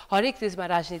हुन्छ हरेक चीजमा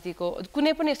राजनीतिको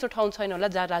कुनै पनि यस्तो ठाउँ छैन होला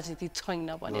जहाँ राजनीति छैन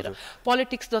भनेर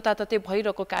पोलिटिक्स जताततै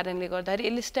भइरहेको कारणले गर्दाखेरि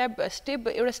यसले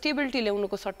एउटा स्टेबिलिटी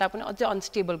ल्याउनुको सट्टा पनि अझै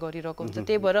अनस्टेबल गरिरहेको हुन्छ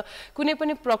त्यही भएर कुनै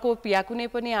पनि प्रकोप या कुनै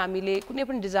पनि हामीले कुनै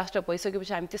पनि डिजास्टर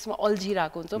भइसकेपछि हामी त्यसमा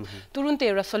अल्झिरहेको हुन्छौं तुरुन्तै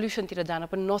एउटा सल्युसनतिर जान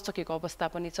पनि नसकेको अवस्था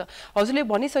पनि छ हजुरले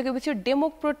भनिसकेपछि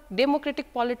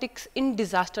डेमोक्रेटिक पोलिटिक्स इन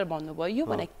डिजास्टर भन्नुभयो यो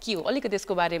भने के हो अलिकति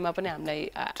त्यसको बारेमा पनि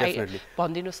हामीलाई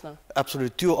भनिदिनुस् न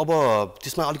एब्सोल्युटली त्यो अब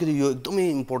त्यसमा अलिकति यो एकदमै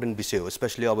इम्पोर्टेन्ट विषय हो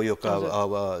स्पेशली अब यो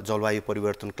अब जलवायु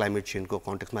परिवर्तन क्लाइमेट चेन्जको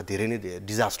कन्टेक्स्टमा धेरै नै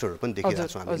डिजास्टरहरु पनि देखिरहेका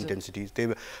छौं हामी इन्टेन्सिटी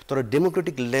त्यही तर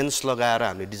डेमोक्रेटिक लेन्स लगाएर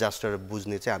हामीले डिजास्टर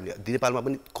बुझ्ने चाहिँ हामीले नेपालमा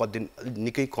पनि कति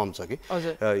निकै कम छ कि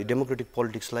डेमोक्रेटिक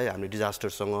पोलिटिक्सलाई हामीले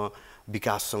डिजास्टरसँग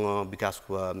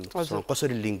विकाससँग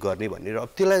कसरी लिंक गर्ने भन्ने र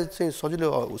त्यसलाई चाहिँ सजिलो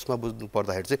उसमा बुझ्नु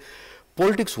पर्दाखेरि चाहिँ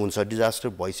पोलिटिक्स हुन्छ डिजास्टर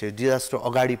भइसक्यो डिजास्टर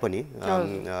अगाडि पनि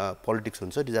पोलिटिक्स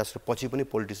हुन्छ डिजास्टर पछि पनि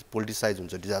पोलिटिसाइज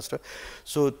हुन्छ डिजास्टर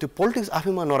सो त्यो पोलिटिक्स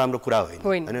आफैमा नराम्रो कुरा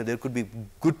होइन हैन there could be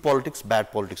good politics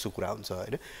bad पोलिटिक्सको कुरा हुन्छ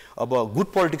हैन अब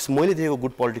गुड पोलिटिक्स मैले देखेको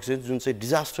गुड पोलिटिक्स जुन चाहिँ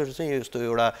डिजास्टर चाहिँ यस्तो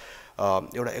एउटा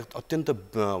अत्यन्त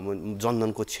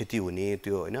जनधनको क्षति हुने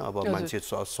त्यो हैन अब मान्छे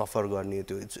सफर गर्ने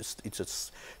त्यो it's a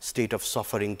state of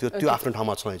suffering त्यो आफ्नो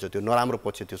ठाउँमा छ त्यो नराम्रो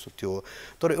पक्ष त्यो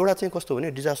तर एउटा चाहिँ कस्तो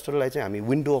भने डिजास्टरलाई चाहिँ हामी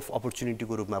विन्डो अफ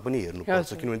अपर्च्युनिटीको रूपमा पनि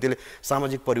हेर्नुपर्छ किनभने त्यसले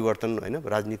सामाजिक परिवर्तन हैन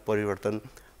राजनीतिक परिवर्तन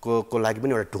को लागि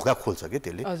पनि एउटा ढोका खोल्छ के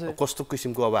त्यसले कस्तो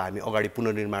किसिमको अब हामी अगाडि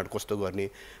पुनर्निर्माण कस्तो गर्ने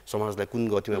समाजलाई कुन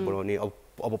गतिमा बढाउने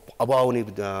अब आउने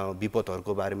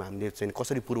विपदहरुको बारेमा हामीले चाहिँ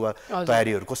कसरी पूर्व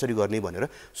तयारीहरु कसरी गर्ने भनेर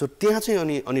सो त्यहाँ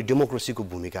चाहिँ अनि डेमोक्रेसीको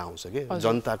भूमिका आउँछ के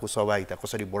जनताको सहभागिता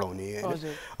कसरी बढाउने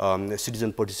हैन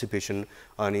सिटिजन पार्टिसिपेसन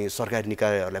अनि सरकारी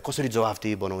निकायहरुलाई कसरी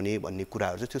जवाफदेही बनाउने भन्ने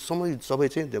कुराहरु चाहिँ त्यो सबै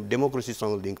चाहिँ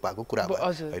डेमोक्रेसीसँग लिंक भएको कुरा हो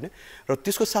हैन र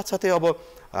त्यसको साथसाथै अब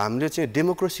हामीले चाहिँ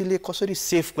डेमोक्रेसीले कसरी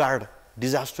सेफगार्ड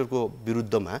डिजास्टरको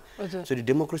विरुद्धमा चाहिँ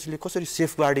डेमोक्रेसीले कसरी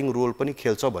सेफगार्डिङ रोल पनि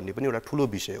खेल्छ भन्ने पनि एउटा ठूलो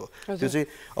विषय हो त्यो चाहिँ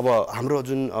अब हाम्रो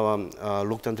जुन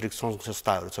लोकतान्त्रिक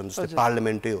संस्थाहरु छन् जस्तै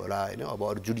पार्लियामेन्टै होला हैन अब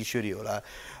अरु जुडिशियरी होला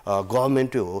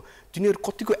गभर्नमेन्टै हो तिनीहरु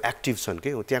कतिको एक्टिभ छन्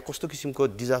के त्यहाँ कस्तो किसिमको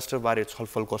डिजास्टर बारे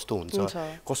छलफल कस्तो हुन्छ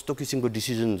कस्तो किसिमको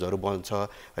डिसिजन्सहरु बन्छ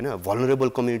हैन भल्नरेबल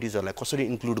कम्युनिटिजहरुलाई कसरी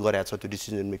इन्क्लुड गरेछ त्यो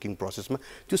डिसिजन मेकिङ प्रोसेसमा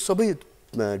त्यो सबै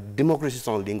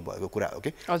डेमोक्रेसीसँग लिङ्क भएको कुरा हो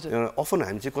कि अफन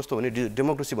हामी चाहिँ कस्तो भने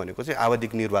डेमोक्रेसी भनेको चाहिँ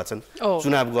आवधिक निर्वाचन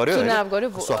चुनाव गर्यो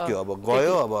सक्यो अब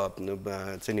गयो अब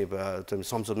चाहिँ नि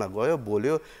संसदमा गयो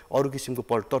बोल्यो अरू किसिमको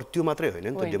तर त्यो मात्रै होइन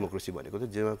नि त डेमोक्रेसी भनेको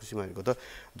त डेमोक्रेसी भनेको त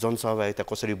जनसहभागिता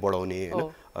कसरी बढाउने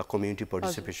होइन कम्युनिटी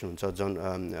पार्टिसिपेसन हुन्छ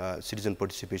सिटिजन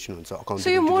पार्टिसिपेसन हुन्छ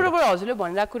अकाउन्टेबिलिटी यो मोरओभर हजुरले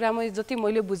भनिरहेको कुरा जति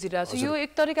मैले बुझिरहेको छु यो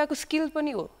एक तरिकाको स्किल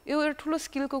पनि हो यो एउटा ठुलो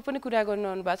स्किलको पनि कुरा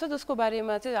गर्नु भएको छ जसको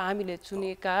बारेमा चाहिँ हामीले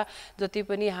चुनेका जति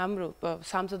पनि हाम्रो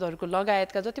सांसदहरूको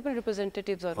लगायतका जति पनि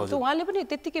रिप्रेजेन्टेटिभ्सहरू हुन्छ उहाँले पनि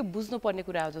त्यत्तिकै बुझ्नुपर्ने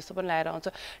कुरा हो जस्तो पनि लागेर आउँछ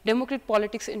डेमोक्रेटिक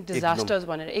पोलिटिक्स इन डिजास्टर्स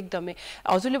भनेर एकदमै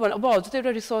हजुरले भन्नु अब हजुर त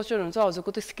एउटा रिसर्चर हुन्छ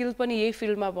हजुरको त स्किल पनि यही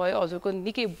फिल्डमा भयो हजुरको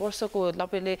निकै वर्षको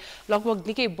तपाईँले लगभग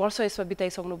निकै वर्ष यसमा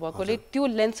बिताइसक्नु भएकोले त्यो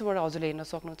लेन्सबाट हजुरले हेर्न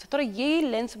सक्नुहुन्छ तर यही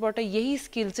लेन्सबाट यही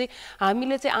स्किल चाहिँ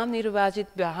हामीले चाहिँ आम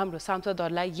निर्वाचित हाम्रो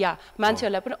सांसदहरूलाई या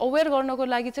मान्छेहरूलाई पनि अवेर गर्नको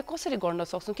लागि चाहिँ कसरी गर्न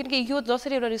सक्छौँ किनकि यो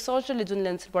जसरी एउटा रिसर्चरले जुन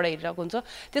लेन्सबाट हेरिरहेको हुन्छ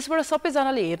त्यसबाट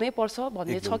सबैजनाले हेर्नै पर्छ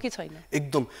भन्ने छ कि छैन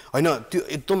एकदम होइन त्यो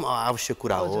एकदम आवश्यक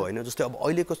कुरा हो होइन जस्तै अब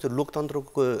अहिले कस्तो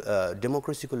लोकतन्त्रको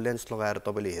डेमोक्रेसीको लेन्स लगाएर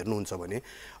तपाईँले हेर्नुहुन्छ भने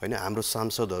होइन हाम्रो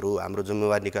सांसदहरू हाम्रो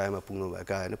जिम्मेवार निकायमा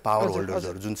पुग्नुभएका होइन पावर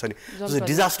होल्डर्सहरू जुन छ नि जस्तै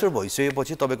डिजास्टर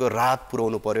भइसकेपछि तपाईँको राहत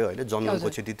पुर्याउनु पर्यो होइन जन्मको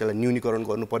क्षति त्यसलाई न्यूनीकरण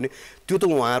गर्नुपर्ने त्यो त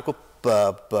उहाँहरूको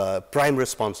प्राइम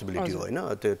रेस्पोन्सिबिलिटी हो होइन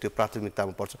त्यो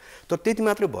प्राथमिकतामा पर्छ तर त्यति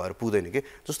मात्रै भएर पुग्दैन कि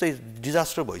जस्तै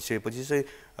डिजास्टर भइसकेपछि चाहिँ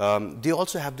they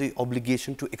also have the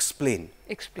obligation to explain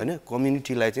होइन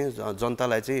कम्युनिटीलाई चाहिँ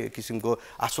जनतालाई चाहिँ किसिमको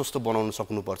आश्वस्त बनाउन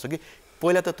सक्नुपर्छ कि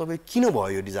पहिला त तपाईँ किन भयो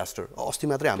यो डिजास्टर अस्ति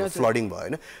मात्रै हाम्रो फ्लडिङ भयो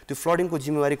होइन त्यो फ्लडिङको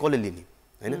जिम्मेवारी कसले लिने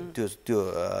होइन त्यो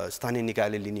स्थानीय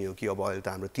निकायले लिने हो कि अब अहिले त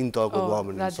हाम्रो 3 तहको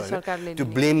गभर्नमेन्ट छ होइन त्यो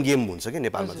ब्लेम गेम हुन्छ कि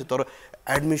नेपालमा चाहिँ तर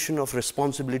एडमिसन अफ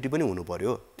रेस्पोन्सिबिलिटी पनि हुनु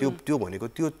पर्यो त्यो भनेको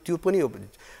त्यो पनि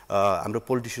हाम्रो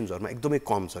पोलिटिसियन्सहरूमा एकदमै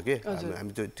कम छ कि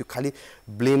हामी त्यो खालि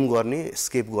ब्लेम गर्ने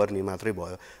स्केप गर्ने मात्रै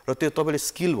भयो र त्यो तपाईँले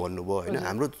स्किल भन्नुभयो होइन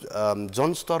हाम्रो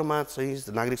जनस्तरमा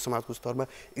चाहिँ नागरिक समाजको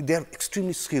स्तरमा दे आर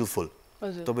एक्सट्रिमली स्किलफुल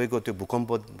तपाईको त्यो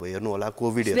भूकम्प हेर्नु होला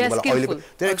कोभिड हेर्नु होला अहिले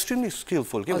दे आर एक्सट्रिमली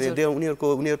स्किलफुल के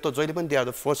उनीहरू त जहिले पनि दे आर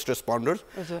द फर्स्ट रेस्पोन्डर्स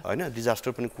होइन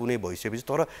डिजास्टर पनि कुनै भइसकेपछि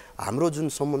तर हाम्रो जुन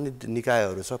सम्बन्धित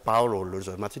निकायहरू छ पावर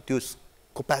होल्डर्सहरूमा चाहिँ त्यो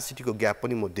क्यापेसिटीको ग्याप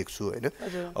पनि म देख्छु होइन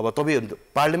अब तपाईँ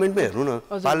पार्लियामेन्टमै हेर्नु न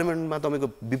पार्लियामेन्टमा तपाईँको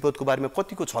विपदको बारेमा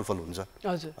कतिको छलफल हुन्छ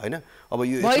होइन अब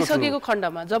यो भइसकेको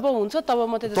खण्डमा जब हुन्छ तब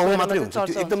मात्रै हुन्छ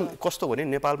त्यो एकदम कस्तो भने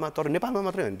नेपालमा तर नेपालमा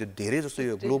मात्रै होइन त्यो धेरै जस्तो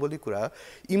यो ग्लोबली कुरा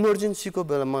इमर्जेन्सीको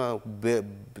बेलामा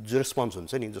जो रेस्पोन्स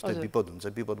हुन्छ नि जस्तै विपद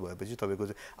हुन्छ विपद भएपछि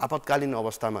तपाईँको चाहिँ आपतकालीन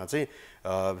अवस्थामा चाहिँ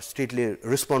स्टेटले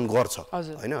रेस्पोन्ड गर्छ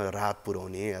होइन राहत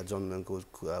पुर्याउने जनको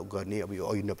गर्ने अब यो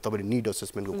अघि तपाईँले निड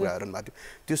असेसमेन्टको कुरा हेर्नु भएको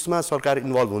थियो त्यसमा सरकार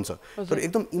इन्भल्भ हुन्छ तर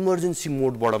एकदम इमर्जेन्सी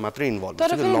मोडबाट मात्रै इन्भल्भ हुन्छ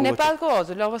तर फेरि नेपालको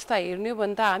हजुरले अवस्था हेर्ने हो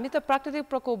भने त हामी त प्राकृतिक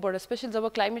प्रकोपबाट स्पेशली जब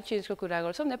क्लाइमेट चेन्जको कुरा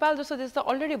गर्छौँ नेपाल जस्तो देश त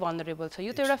अलरेडी भनरेबल छ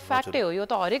यो त एउटा फ्याक्टै हो यो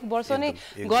त हरेक वर्ष नै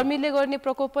गर्मीले गर्ने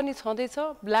प्रकोप पनि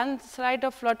छँदैछ ल्यान्डस्लाइड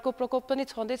अफ फ्लडको प्रकोप पनि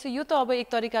छँदैछ यो त अब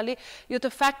एक तरिकाले यो त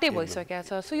फ्याक्टै भइसकेको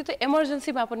छ सो यो त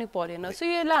इमर्जेन्सीमा पनि परेन सो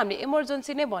यसलाई हामीले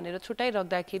इमर्जेन्सी नै भनेर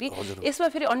छुट्याइराख्दाखेरि यसमा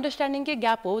फेरि अन्डरस्ट्यान्डिङकै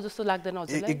ग्याप हो जस्तो लाग्दैन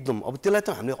हजुरलाई एकदम अब त्यसलाई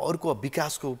त हामीले अर्को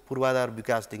विकासको पूर्वाधार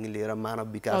विकासदेखि लिएर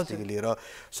मानव विकासदेखि लिएर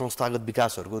संस्थागत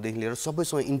विकासहरूकोदेखि लिएर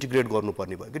सबैसँग इन्टिग्रेट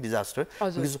गर्नुपर्ने भयो कि डिजास्टर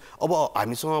अब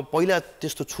हामीसँग पहिला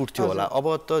त्यस्तो छुट थियो होला अब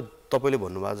त तपाईँले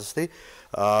भन्नुभएको जस्तै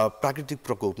प्राकृतिक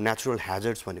प्रकोप नेचुरल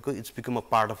ह्याजर्ड्स भनेको it's become a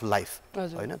part of life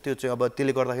होइन त्यो चाहिँ अब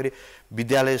त्यसले गर्दाखेरि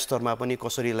विद्यालय स्तरमा पनि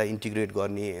कसरी यसलाई इन्टिग्रेट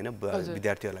गर्ने होइन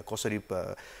विद्यार्थीहरूलाई कसरी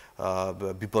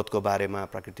विपदको बारेमा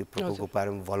प्राकृतिक प्रकोपको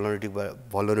बारेमा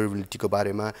भलनरेबिलिटीको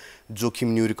बारेमा जोखिम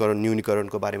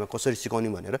न्यूनीकरणको बारेमा कसरी सिकाउने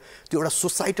भनेर त्यो एउटा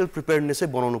सोसाइटल प्रिपेयर्डनेसै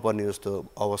बनाउनु पर्ने जस्तो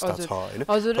अवस्था छ होइन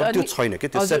त्यो छैन के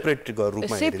त्यो सेपरेट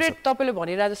रूपमा सेपरेट तपाईँले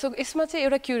भनिरहेको जस्तो यसमा चाहिँ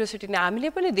एउटा क्युरियोसिटी नै हामीले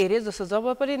पनि धेरै जस्तो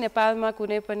जब पनि नेपालमा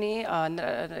कुनै पनि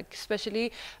स्पेसली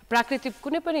प्राकृतिक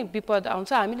कुनै पनि विपद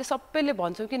आउँछ हामीले सबैले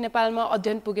भन्छौँ कि नेपालमा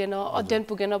अध्ययन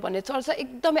पुगेन भन्ने चर्चा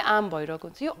एकदमै आम भइरहेको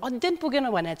हुन्छ यो अध्ययन पुगेन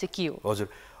भने चाहिँ के हो हजुर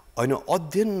होइन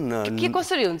अध्ययन के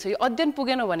कसरी हुन्छ यो अध्ययन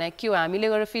पुगेन भने के हो हामीले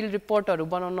गएर फिल्ड रिपोर्टहरू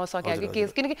बनाउन नसकेको के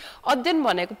किनकि अध्ययन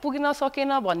भनेको पुग्न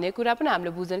सकेन भन्ने कुरा पनि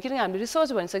हामीले बुझ्दैन किनकि हामीले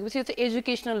रिसर्च भनिसकेपछि यो चाहिँ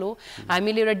एजुकेसनल हो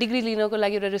हामीले एउटा डिग्री लिनको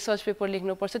लागि एउटा रिसर्च पेपर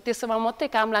लेख्नुपर्छ त्यसमा मात्रै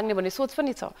काम लाग्ने भन्ने सोच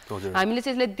पनि छ हामीले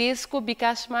चाहिँ यसलाई देशको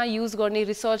विकासमा युज गर्ने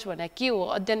रिसर्च भने के हो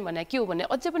अध्ययन भने के हो भन्ने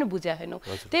अझै पनि बुझेका छैनौँ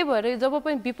त्यही भएर जब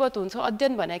पनि विपद हुन्छ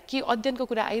अध्ययन भने के अध्ययनको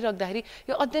कुरा आइराख्दाखेरि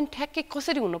यो अध्ययन ठ्याक्कै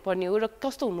कसरी हुनुपर्ने हो र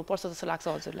कस्तो हुनुपर्छ जस्तो लाग्छ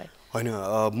हजुरलाई होइन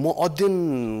म अध्ययन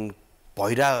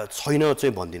छैन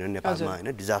चाहिँ भन्दिनँ नेपालमा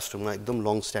होइन डिजास्टरमा एकदम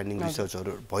लङ स्ट्यान्डिङ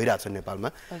रिसर्चहरू भइरहेको छ नेपालमा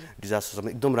डिजास्टरमा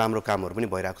एकदम राम्रो कामहरू पनि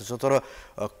भइरहेको छ तर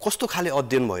कस्तो खाले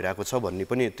अध्ययन भइरहेको छ भन्ने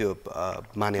पनि त्यो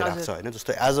माने राख्छ होइन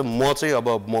जस्तो एज अ म चाहिँ अब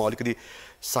म अलिकति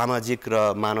सामाजिक र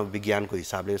मानव विज्ञानको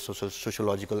हिसाबले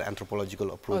सोसियोलोजिकल एन्थ्रोपोलोजिकल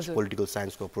अप्रोच पोलिटिकल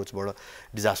साइन्सको अप्रोचबाट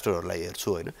डिजास्टरहरूलाई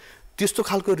हेर्छु होइन त्यस्तो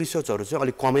खालको रिसर्चहरू चाहिँ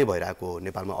अलिक कमै भइरहेको हो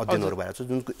नेपालमा अध्ययनहरू भइरहेको छ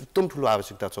जुनको एकदम ठुलो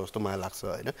आवश्यकता छ जस्तो मलाई लाग्छ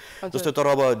होइन जस्तो तर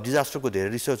अब डिजास्टरको धेरै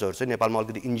रिसर्चहरू चाहिँ नेपालमा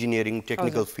अलिकति इन्जिनियरिङ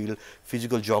टेक्निकल फिल्ड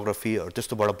फिजिकल जियोग्राफीहरू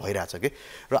त्यस्तोबाट भइरहेछ कि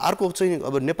र अर्को चाहिँ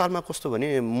अब नेपालमा कस्तो भने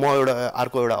म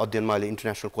अर्को एउटा अध्ययनमा अहिले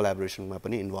इन्टरनेसनल कोलाबोरेसनमा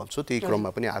पनि इन्भल्भ छु त्यही क्रममा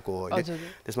पनि आएको हो अहिले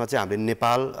त्यसमा चाहिँ हामीले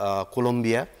नेपाल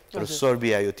कोलम्बिया र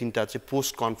सर्बिया यो तीनटा चाहिँ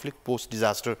पोस्ट कन्फ्लिक्ट पोस्ट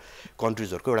डिजास्टर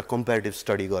कन्ट्रिजहरूको एउटा कम्पेरिटिभ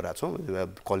स्टडी गरेका छौँ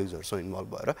कलिग्सहरूसँग इन्भल्भ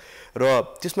भएर र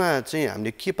त्यसमा चाहिँ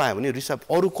हामीले के पायौँ भने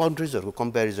अरू कन्ट्रिजहरूको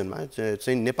कम्पेरिजनमा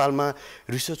चाहिँ नेपालमा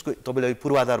रिसर्चको तपाईँलाई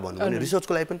पूर्वाधार भन्नु भने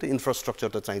रिसर्चको लागि पनि त इन्फ्रास्ट्रक्चर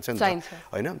त चाहिन्छ नि त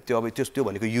होइन त्यो अब त्यो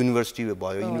भनेको युनिभर्सिटी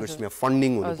भयो युनिभर्सिटीमा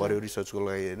फन्डिङ हुनु पऱ्यो रिसर्चको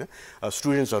लागि होइन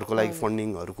स्टुडेन्ट्सहरूको लागि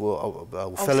फन्डिङहरूको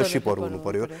फेलोसिपहरू हुनु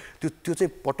पऱ्यो त्यो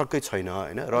चाहिँ पटक्कै छैन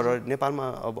होइन र नेपालमा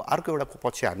अब अर्को एउटा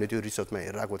पछि हामीले त्यो रिसर्चमा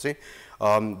हेरिरहेको चाहिँ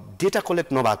डेटा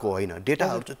कलेक्ट नभएको होइन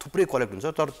डेटाहरू चाहिँ थुप्रै कलेक्ट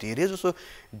हुन्छ तर धेरै जसो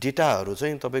डेटाहरू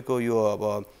चाहिँ तपाईँको यो अब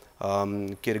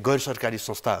के अरे गैर सरकारी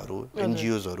संस्थाहरू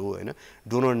एनजिओजहरू होइन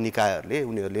डोनर निकायहरूले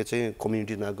उनीहरूले चाहिँ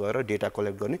कम्युनिटीमा गएर डेटा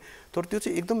कलेक्ट गर्ने तर त्यो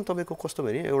चाहिँ एकदम तपाईँको कस्तो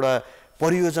भने एउटा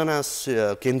परियोजना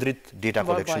केन्द्रित डेटा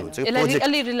कलेक्सन हुन्छ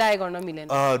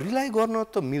रिलाय गर्न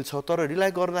त मिल्छ तर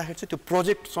रिलाय गर्दाखेरि चाहिँ त्यो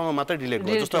प्रोजेक्टसँग मात्रै रिलेट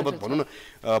गर्छ जस्तो अब भनौँ न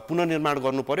पुनर्निर्माण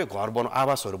गर्नु पर्यो घर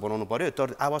आवासहरू बनाउनु पर्यो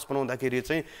तर आवास बनाउँदाखेरि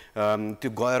चाहिँ त्यो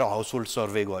गएर हाउस होल्ड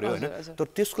सर्वे गर्यो होइन तर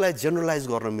त्यसको लागि जेनरलाइज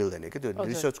गर्न मिल्दैन कि त्यो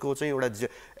रिसर्चको चाहिँ एउटा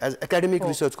एज एकाडेमिक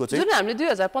रिसर्चको चाहिँ जुन हामीले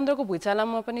 2015 को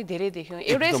भुइँचालोमा पनि धेरै देख्यौँ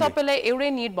एउटै सबैलाई एउटै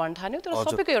निड भन्न थाल्यो तर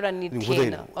सबैको एउटा निड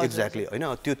थिएन एक्ज्याक्टली होइन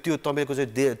त्यो तपाईँको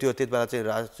चाहिँ त्यो त्यतिबेला चाहिँ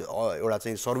एउटा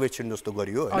चाहिँ सर्वेक्षण जस्तो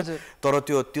गरियो तर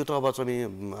त्यो त अब चाहिँ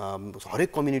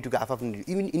हरेक कम्युनिटीको आफ्नो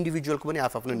इभन इन्डिभिजुअलको पनि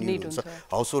आफ्नो निड हुन्छ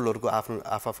हाउस होल्डहरूको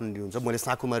आफ्नो निड हुन्छ मैले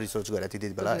साकुमा रिसर्च गरेको थिएँ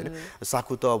त्यति बेला होइन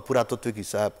साकु त पुरातत्विक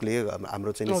हिसाबले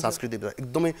हाम्रो चाहिँ सांस्कृतिक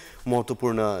एकदमै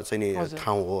महत्त्वपूर्ण चाहिँ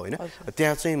ठाउँ हो होइन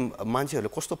त्यहाँ चाहिँ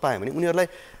मान्छेहरूले कस्तो पायो भने उनीहरूलाई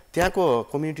त्यहाँको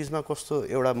कम्युनिटिजमा कस्तो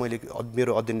एउटा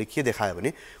मेरो अध्ययनले के देखायो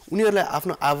भने उनीहरूलाई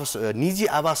आफ्नो आवास निजी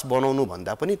आवास बनाउनु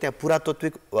भन्दा पनि त्यहाँ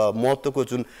पुरातत्विक महत्त्वको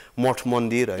जुन मठ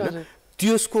मन्दिर होइन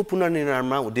त्यसको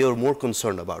पुनर्निर्माणमा they are more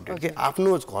concern about it कि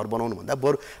आफ्नो घर बनाउनु भन्दा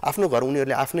बरु आफ्नो घर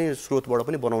उनीहरूले आफ्नै स्रोतबाट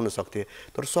पनि बनाउन सक्थे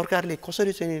तर सरकारले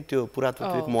कसरी चाहिँ त्यो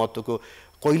पुरातत्विक महत्त्वको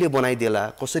कहिले बनाइदेला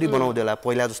कसरी बनाउँदेला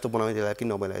पहिला जस्तो बनाइदेला कि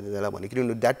नबनाइदेला भने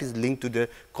किनभने that is link to their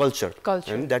culture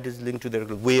होइन that is link to their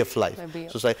way of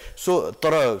life so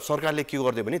तर सरकारले के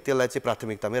गरिदियो भने त्यसलाई चाहिँ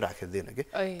प्राथमिकतामै राखिदिएन कि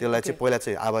त्यसलाई चाहिँ पहिला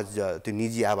चाहिँ आवास त्यो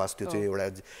निजी आवास त्यो चाहिँ एउटा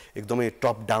एकदमै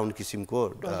टप डाउन किसिमको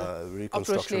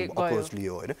रिकन्स्ट्रक्सन अप्रोच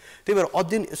लियो होइन त्यही भएर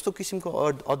अध्ययन यस्तो किसिमको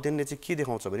अध्ययनले चाहिँ के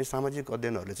देखाउँछ भने सामाजिक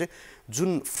अध्ययनहरूले चाहिँ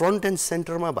जुन फ्रन्ट एन्ड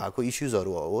सेन्टरमा भएको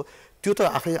इस्युजहरू हो त्यो त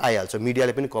आफै आइहाल्छ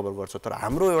मिडियाले पनि कभर गर्छ तर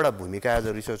हाम्रो एउटा भूमिका एज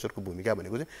अ रिसर्चरको भूमिका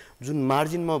भनेको चाहिँ जुन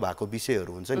मार्जिनमा भएको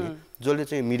विषयहरू हुन्छ नि जसले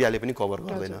चाहिँ मिडियाले पनि कभर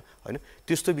गर्दैन होइन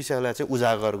त्यस्तो विषयलाई चाहिँ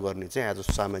उजागर गर्ने चाहिँ एज अ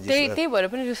सामाजिक त्यही भएर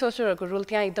पनि रिसर्चरहरूको रोल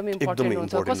त्यहाँ एकदमै इम्पोर्टेन्ट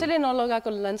हुन्छ कसैले नलगाएको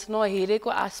लेन्स नहेरेको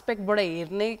एस्पेक्टबाट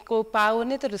हेर्नेको पावर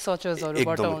नै त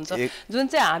रिसर्चर्सहरूबाट हुन्छ जुन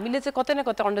चाहिँ हामीले चाहिँ कतै न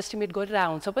कतै अन्डरस्टिमेट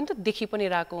गरिरहेको हुन्छ पनि त देखि पनि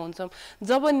रहेको हुन्छौँ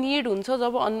जब निड हुन्छ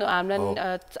जब हामीलाई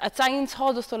चाहिन्छ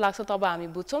जस्तो लाग्छ तब हामी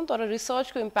बुझ्छौँ तर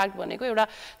रिसर्चको इम्प्याक्ट भनेको एउटा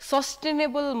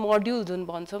सस्टेनेबल मोड्युल जुन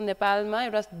भन्छौँ नेपालमा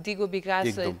एउटा दिगो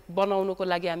विकास बनाउनको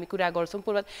लागि हामी कुरा गर्छौँ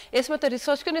पूर्व यसमा त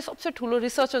रिसर्चको नै सबसे ठुलो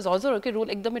रिसर्चर्स हजुरहरूको रोल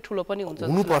एकदमै ठुलो पनि हुन्छ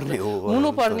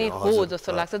हुनुपर्ने हो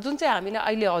जस्तो लाग्छ जुन चाहिँ हामीले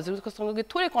अहिले हजुरकोसँग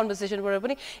थोरै कन्भर्सेसनबाट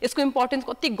पनि यसको इम्पोर्टेन्स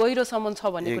कति गहिरोसम्म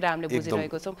छ भन्ने कुरा हामीले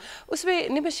बुझिरहेको छौँ उसले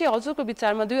निमेषी हजुरको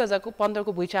विचारमा 2015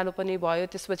 को भुइँचालो पनि भयो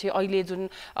त्यसपछि अहिले जुन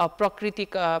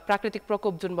प्राकृतिक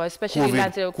प्रकोप जुन भयो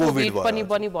स्पेसली कोभिड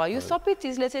पनि भयो यो सबै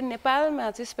चिजले चाहिँ नेपालमा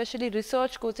चाहिँ स्पेसली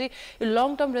रिसर्चको चाहिँ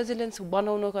लङ टर्म रेजिलियन्स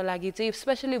बनाउनको लागि चाहिँ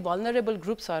स्पेसली भल्नरेबल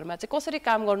ग्रुप्सहरूमा चाहिँ कसरी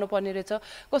काम गर्नुपर्ने रहेछ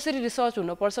कसरी रिसर्च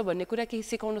हुनुपर्छ भन्ने कुरा केही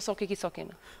सिकाउन सक्यो कि सकेन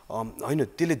होइन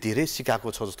त्यसले धेरै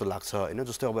सिकाएको छ जस्तो लाग्छ होइन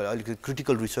जस्तै अब अलिकति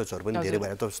क्रिटिकल रिसर्चहरू पनि धेरै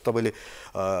भएर तपाईँले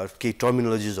केही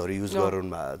टर्मिनोलोजिजहरू युज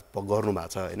गर्नुभएको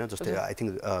छ होइन जस्तै आई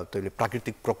थिङ्क तपाईँले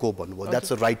प्राकृतिक प्रकोप भन्नुभयो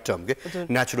द्याट्स अ राइट टर्म के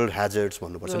नेचुरल ह्याजर्ड्स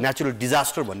भन्नुपर्छ नेचुरल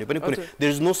डिजास्टर भन्ने पनि कुनै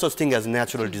there is no such thing as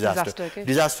natural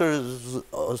disaster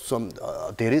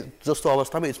धेरै जस्तो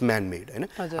अवस्थामा इट्स म्यान मेड हैन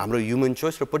हाम्रो ह्युमन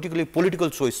चोइस र पर्टिकुलरली पोलिटिकल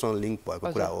चोइससँग लिङ्क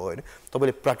भएको कुरा हो हैन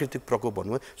तपाईले प्राकृतिक प्रकोप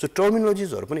भन्नुभयो सो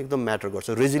टर्मिनोलोजिजहरु पनि एकदम म्याटर गर्छ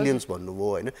रेजिलियन्स भन्नुभयो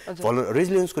हैन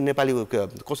रेजिलियन्सको नेपाली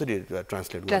कसरी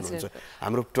ट्रान्सलेट गर्नुहुन्छ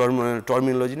हाम्रो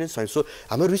टर्मिनोलोजी नै छैन सो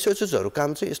हाम्रो रिसर्चर्सहरु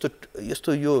काम चाहिँ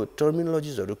यस्तो यो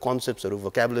टर्मिनोलोजिजहरु कन्सेप्ट्सहरु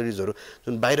भोक्याबुलरिजहरु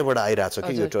जुन बाहिरबाट आइराछ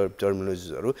कि यो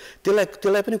टर्मिनोलोजिजहरु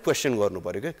त्यसलाई पनि क्वेशन गर्नु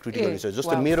पर्यो के क्रिटिकल रिसर्च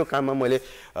जस्तो मेरो काममा मैले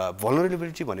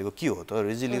भल्नरेबिलिटी भनेको के हो त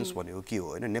रेजिलियन्स भनेको के हो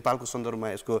हैन नेपालको सन्दर्भमा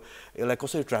यसलाई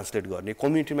कसरी ट्रान्सलेट गर्ने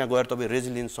कम्युनिटीमा गएर तपाई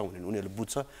रेजिलियन्स छ भने उनीहरुले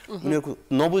बुझ्छ उनीहरुको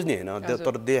नबुझ्ने हैन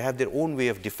तर they have their own way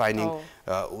of defining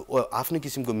आफ्नै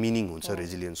किसिमको मिनिङ हुन्छ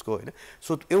रेजिलियन्सको हैन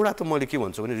सो एउटा त मैले के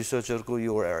भन्छु भने रिसर्चरको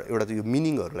यो एउटा त यो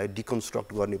मिनिङहरुलाई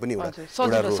डिकन्स्ट्रक्ट गर्ने पनि एउटा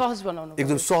सहज बनाउनु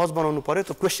एकदम सहज बनाउनु पर्यो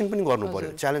त क्वेशन पनि गर्नु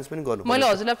पर्यो च्यालेन्ज पनि गर्नु पर्यो मैले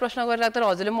हजुरलाई प्रश्न गरिरहेको तर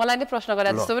हजुरले मलाई नै प्रश्न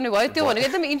गरे जस्तो पनि भयो त्यो भनेको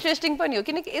एकदम इन्ट्रेस्टिङ पनि हो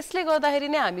किनकि यसले गर्दाखेरि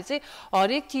नै हामी चाहिँ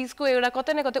हरेक चीजको एउटा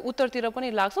कतै न कतै उत्तरतिर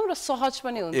पनि लाग्छौं र सहज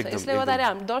पनि हुन्छ यसले गर्दाखेरि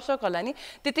हामी दर्शकहरुलाई नि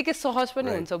त्यतिकै सहज पनि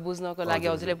हुन्छ बुझ्नको लागि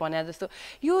हजुरले भने जस्तो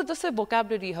यो जस्तै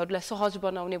भोकाबुलरीहरुलाई सहज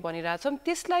बनाउने भनिरहेछौं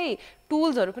त्यसलाई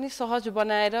टुल्सहरु पनि सहज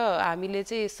बनाएर हामीले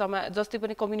चाहिँ जस्तै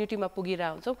पनि कम्युनिटीमा पुगिरा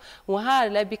हुन्छौं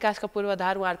उहाँहरुलाई विकासका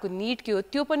पूर्वाधार उहाँहरुको नीड के हो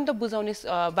त्यो पनि त बुझाउने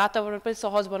वातावरण पनि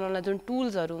सहज बनाउन जुन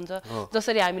टुल्सहरु हुन्छ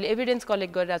जसरी हामीले एभिडेन्स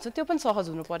कलेक्ट गरिरहेछौं त्यो पनि सहज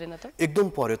हुनु पर्दैन त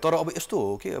एकदम पर्यो तर अब यस्तो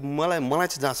हो कि मलाई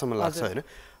चाहिँ जहाँसम्म लाग्छ हैन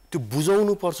त्यो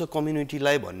बुझाउनु पर्छ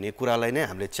कम्युनिटीलाई भन्ने कुरालाई नै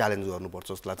हामीले च्यालेन्ज गर्नुपर्छ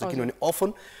जस्तो लाग्छ किनभने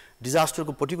अफन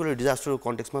डिजास्टरको पर्टिकुलर डिजास्टरको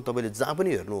कन्टेक्स्टमा तपाईले जहाँ पनि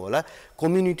हेर्नु होला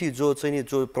कम्युनिटी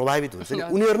जो प्रभावित हुन्छ नि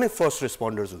उनीहरु नै फर्स्ट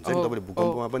रेस्पोन्डर्स हुन्छ नि तपाईले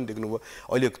भूकम्पमा पनि देख्नुभयो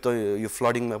अहिले त यो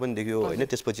फ्लडिङमा पनि देख्यो हैन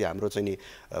त्यसपछि हाम्रो चाहिँ नि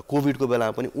कोभिडको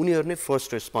बेलामा पनि उनीहरु नै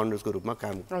फर्स्ट रेस्पोन्डर्सको रूपमा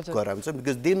काम गरेर हुन्छ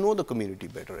because they know the community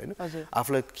better हैन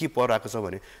आफुलाई के परिरहेको छ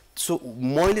भने सो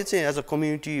मैले चाहिँ as a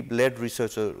community led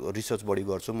research बढी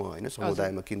गर्छु म हैन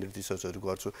समुदायमा केन्द्रित रिसर्चहरु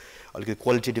गर्छु अलिकति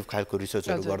क्वालिटेटिभ खालको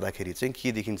रिसर्चहरु गर्दाखेरि चाहिँ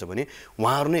के देखिन्छ भने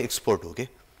उहाँहरु नै एक्सपर्ट हो के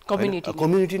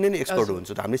कम्युनिटी नै एक्सपर्ट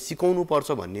हुन्छ त हामीले सिकाउनु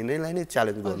पर्छ भन्ने नैलाई नै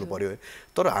च्यालेन्ज गर्नु पर्यो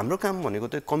तर हाम्रो काम भनेको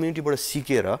त कम्युनिटीबाट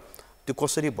सिकेर त्यो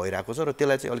कसरी भइराको छ र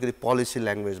त्यसलाई चाहिँ अलिकति पोलिसी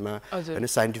ल्याङ्ग्वेजमा हैन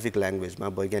साइन्टिफिक ल्याङ्ग्वेजमा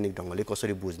वैज्ञानिक ढंगले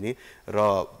कसरी बुझ्ने र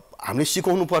हामीले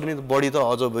सिकाउनु पर्ने बढी त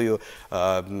अझ यो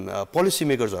पोलिसी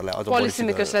मेकर्सहरुलाई अझ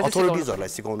अथोरिटिजहरुलाई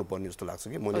सिकाउनु पर्ने जस्तो लाग्छ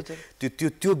कि मैले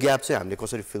त्यो ग्याप चाहिँ हामीले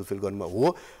कसरी फिल गर्नु हो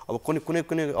अब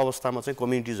कुनै अवस्थामा चाहिँ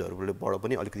कम्युनिटिजहरुले बड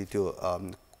पनि अलिकति त्यो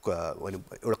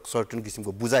एउटा सर्टेन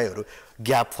किसिमको बुझाइहरु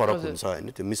ग्याप फरक हुन्छ हैन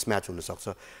त्यो मिसम्याच हुन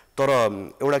सक्छ तर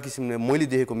एउटा किसिमले मैले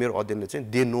देखेको मेरो अध्ययनले चाहिँ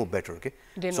दे नो बेटर के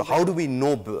so how do we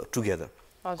know together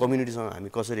कम्युनिटीसँग हामी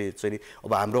कसरी चाहिँ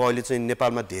अब हाम्रो अहिले चाहिँ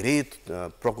नेपालमा धेरै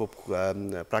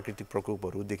प्राकृतिक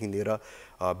प्रकोपहरुदेखि लिएर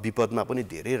विपदमा पनि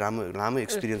धेरै राम्रो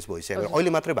एक्सपिरियन्स भइसक्यो अहिले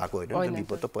मात्रै भएको होइन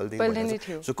विपद त पहिल्यै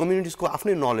थियो सो कम्युनिटिजको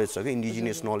आफ्नै नलेज छ के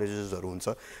इन्डिजिनियस नलेजेसहरु हुन्छ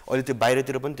अहिले त्यो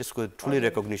बाहिरतिर पनि त्यसको ठुलै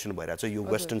रेकग्निसन भइराछ यो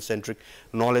वेस्टर्न सेन्ट्रिक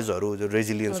नलेजहरु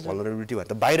रेजिलियन्स भल्नरेबिलिटी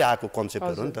भन्दा बाहिर आएको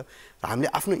कन्सेप्टहरु नि त हामीले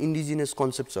आफ्नो इन्डिजिनियस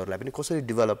कन्सेप्ट्सहरुलाई पनि कसरी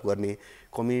डेभलप गर्ने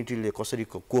कम्युनिटीले कसरी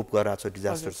कोप गरिरहेछ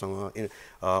डिजास्टरसँग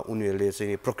उनीहरुले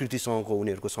चाहिँ प्रकृतिसँगको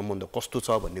उनीहरुको सम्बन्ध कस्तो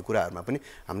छ भन्ने कुराहरुमा पनि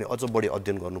हामीले अझ बढी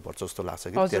अध्ययन गर्नुपर्छ जस्तो लाग्छ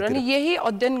कि हजुर अनि यही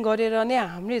अध्ययन गरेर नै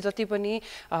हामीले जति पनि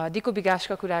दिको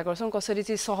विकासका कुरा गर्छौं कसरी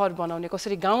चाहिँ शहर बनाउने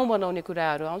कसरी गाउँ बनाउने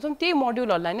कुराहरु आउँछन् त्यही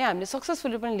मोड्युलहरुलाई नै हामीले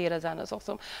सक्सेसफुली पनि लिएर जान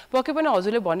सक्छौं पक्कै पनि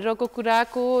हजुरले भनिरहेको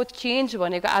कुराको चेन्ज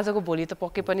भनेको आजको भोलि त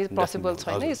पक्कै पनि पोसिबल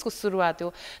छैन यसको सुरुवात हो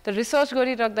तर रिसर्च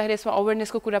गरिराख्दाखेरि यसमा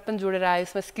अवेयरनेसको कुरा पनि जोडेर आयो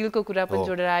यसमा स्किलको कुरा पनि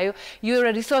जोडेर आयो यो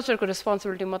एउटा रिसर्चरको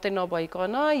रेस्पोन्सिबिलिटी मात्रै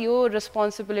नभइकन यो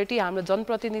रेस्पोन्सिबिलिटी हाम्रो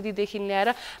जनप्रतिनिधिदेखि ल्याएर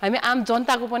हामी आम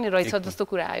जनताको पनि रहेछ जस्तो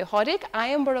कुरा आयो हरेक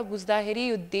आयामबाट बुझ्दाखेरि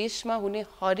यो देशमा हुने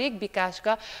हरेक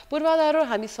विकासका पूर्वाधारहरू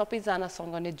हामी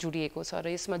सबैजनासँग नै जोडिएको छ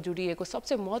र यसमा जोडिएको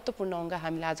सबसे महत्त्वपूर्ण अंग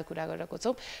हामीले आज कुरा गरेको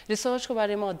छौं रिसर्चको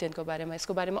बारेमा अध्ययनको बारेमा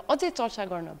यसको बारेमा अझै चर्चा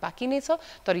गर्न बाँकी नै छ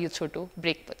तर यो छोटो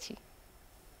ब्रेकपछि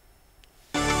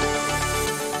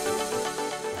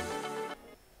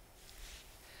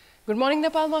गुड मर्निङ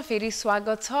नेपालमा फेरि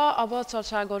स्वागत छ अब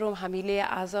चर्चा गरौँ हामीले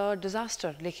आज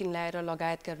डिजास्टर लेखिन ल्याएर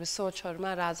लगायतका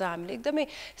रिसर्चहरुमा राजा हामीले एकदमै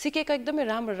सिकेका एकदमै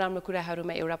राम्रो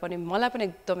कुराहरुमा एउटा पनि मलाई पनि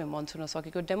एकदमै मन छुन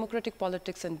सकेको डेमोक्रेटिक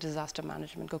पोलिटिक्स एन्ड डिजास्टर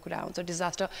म्यानेजमेन्टको कुरा आउँछ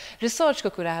डिजास्टर रिसर्चको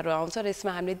कुराहरु आउँछ र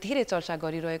यसमा हामीले धेरै चर्चा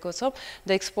गरिरहेको छौं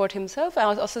the expert himself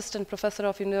assistant professor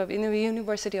of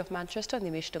university of Manchester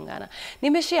निमेश ढुङ्गाना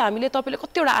निमेशजी हामीले तपाईले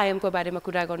कतिवटा आयामको बारेमा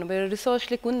कुरा गर्नुभयो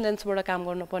रिसर्चले कुन लेन्सबाट काम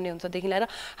गर्नुपर्ने हुन्छ देखि लिएर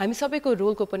हामी सबैको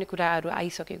रोलको पनि कुरा कुराहरू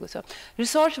आइसकेको छ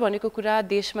रिसर्च भनेको कुरा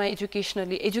देशमा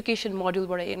एजुकेसन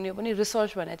मोड्युलबाट हेर्ने हो भने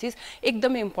रिसर्च भन्ने चिज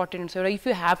एकदमै इम्पोर्टेन्ट छ र if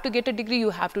you have to get a degree you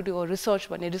have to do research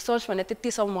भने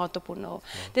त्यतिसम्म महत्त्वपूर्ण हो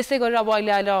त्यसै गरेर अब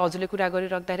अहिले हजुरले कुरा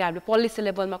गरिराख्दाखेरि हामीले पोलिसी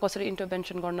लेभलमा कसरी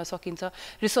इन्टरभेन्सन गर्न सकिन्छ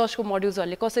रिसर्चको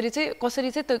मोड्युल्सहरूले कसरी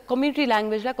चाहिँ त्यो कम्युनिटी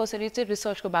ल्याङ्ग्वेजलाई कसरी चाहिँ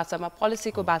रिसर्चको भाषामा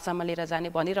पोलिसीको भाषामा लिएर जाने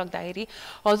भनिराख्दाखेरि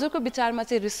हजुरको विचारमा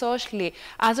चाहिँ रिसर्चले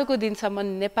आजको दिनसम्म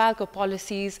नेपालको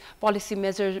पोलिसी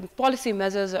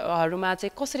मेजर्सहरूमा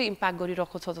चाहिँ कसरी इम्प्याक्ट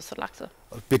गरिरहेको छ जस्तो लाग्छ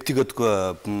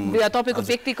तपाईँको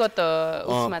व्यक्तिगत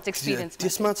उसमा चाहिँ एक्सपिरियन्स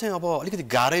त्यसमा चाहिँ अब अलिकति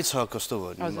गाह्रै छ कस्तो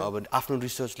अब आफ्नो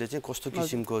रिसर्चले चाहिँ कस्तो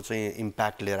किसिमको चाहिँ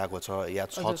इम्प्याक्ट लिएर आएको छ या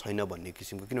छैन भन्ने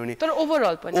किसिमको किनभने तर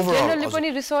ओभरअल पनि जेनरली पनि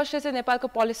रिसर्चले चाहिँ नेपालको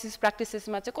पोलिसिस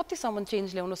प्र्याक्टिसेसमा चाहिँ कतिसम्म चेन्ज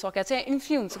ल्याउन सकेको छ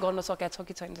इन्फ्लुएन्स गर्न सकेको छ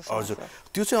कि छैन हजुर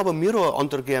त्यो चाहिँ अब मेरो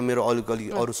अन्तर्क्रिया मेरो अलिकति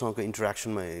अरूसँगको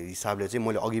इन्टरेक्सनमा हिसाबले चाहिँ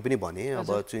मैले अघि पनि भने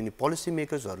अब चाहिँ पोलिसी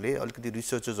मेकर्सहरूले अलिकति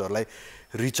रिसर्चर्सहरूलाई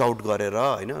रिच आउट गरेर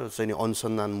होइन चाहिँ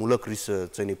अनुसन्धानमूलक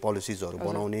चाहिँ पोलिसिजहरू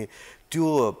बनाउने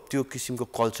त्यो किसिमको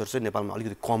कल्चर चाहिँ नेपालमा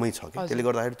अलिकति कमै छ कि त्यसले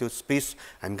गर्दाखेरि त्यो स्पेस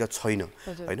हामीका छैन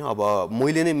होइन अब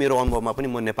मैले नै मेरो अनुभवमा पनि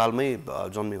म नेपालमै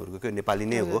जन्मे हुर्केको नेपाली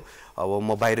नै हो अब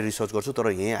म बाहिर रिसर्च गर्छु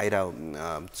तर यहीँ आएर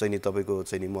चाहिँ नि तपाईँको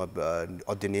चाहिँ नि म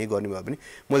अध्ययन यहीँ गर्ने भए पनि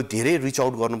मैले धेरै रिच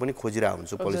आउट गर्नु पनि खोजिरहेको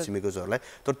हुन्छु पोलिसी मेकर्सहरूलाई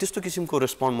तर त्यस्तो किसिमको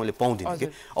रेस्पोन्ड मैले पाउँदिनँ कि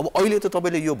अब अहिले त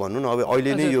तपाईँले यो भन्नु न अब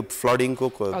अहिले नै यो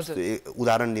फ्लडिङको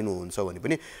उदाहरण लिनुहुन्छ भने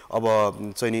पनि अब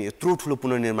चाहिँ नि यत्रो ठुलो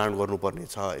पुनर्निर्माण गर्नुपर्ने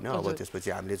छ होइन अब त्यसपछि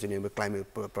हामीले चाहिँ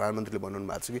प्रधानमन्त्रीले भन्नु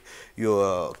भएको छ कि यो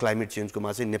क्लाइमेट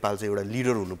चेन्जकोमा चाहिँ नेपाल चाहिँ एउटा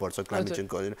लिडर हुनुपर्छ क्लाइमेट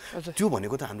चेन्जको त्यो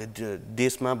भनेको त हामीले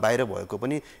देशमा बाहिर भएको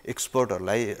पनि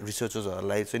एक्सपर्टहरूलाई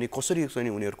रिसर्चर्सहरूलाई चाहिँ कसरी चाहिँ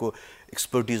उनीहरूको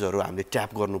एक्सपर्टिजहरू हामीले ट्याप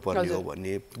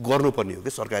गर्नुपर्ने हो कि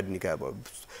सरकारी निकाय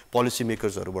पोलिसी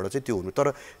मेकर्सहरूबाट चाहिँ त्यो हुनु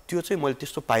तर त्यो चाहिँ मैले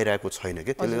त्यस्तो पाइरहेको छैन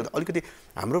कि त्यसले गर्दा अलिकति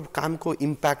हाम्रो कामको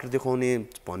इम्प्याक्ट देखाउने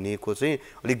भनेको चाहिँ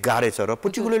अलिक गाह्रै छ र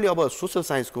पर्टिकुलरली अब सोसल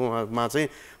साइन्सकोमा चाहिँ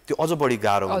त्यो अझ बढी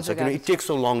गाह्रो हुन्छ किनभने it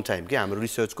takes a long time कि हाम्रो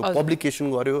रिसर्चको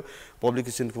पब्लिकेसन गर्यो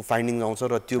पब्लिकेसनको फाइन्डिङ आउँछ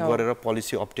र त्यो गरेर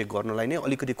पोलिसी अपटेक गर्नलाई नै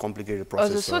अलिकति कम्प्लिकेटेड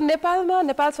प्रोसेस छ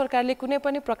नेपाल सरकारले कुनै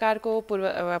पनि प्रकारको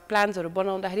प्लान्सहरू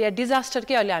बनाउँदाखेरि या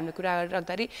डिजास्टरकै अहिले हामीले कुरा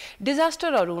गरिराख्दाखेरि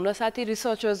डिजास्टरहरू हुन साथै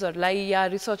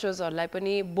रिसर्चर्सहरूलाई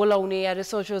पनि बोलाउने या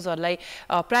रिसर्चर्सहरूलाई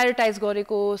प्रायोरिटाइज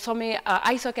गरेको समय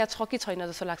आइसकेको छ कि छैन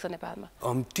जस्तो लाग्छ नेपालमा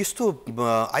त्यस्तो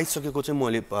आइसकेको चाहिँ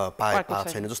मैले पाएको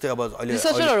छैन जस्तै अब अहिले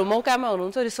रिसर्चरहरू मौकामा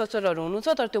हुनुहुन्छ रिसर्चरहरू हुनुहुन्छ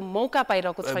तर त्यो मौका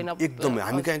पाइरहेको छैन एकदम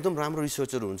हामी कहाँ एकदम राम्रो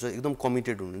रिसर्चर हुन्छ एकदम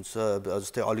कमिटेड हुनुहुन्छ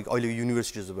जस्तै अहिले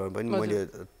युनिभर्सिटिजहरूमा पनि मैले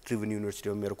त्रिभुवन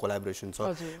युनिभर्सिटीमा मेरो कोलाबोरेसन छ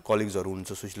कलिग्सहरू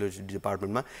हुनुहुन्छ सोसियोलोजी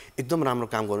डिपार्टमेन्टमा एकदम राम्रो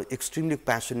काम गर्नु एक्सट्रिमली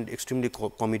प्यासनेट एक्सट्रिमली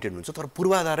कमिटेड हुन्छ तर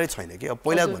पूर्वाधारै छैन कि अब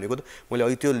पहिला भनेको त मैले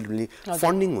अहिले त्यो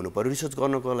फन्डिङ हुनु पर्यो रिसर्च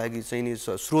गर्नको लागि चाहिँ नि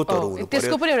स्रोतहरू हुनु पर्यो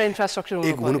त्यसको पनि एउटा इन्फ्रास्ट्रक्चर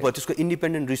हुनु पर्यो त्यसको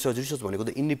इन्डिपेन्डेन्ट रिसर्च भनेको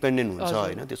त इन्डिपेन्डेन्ट हुन्छ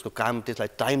होइन त्यसको काम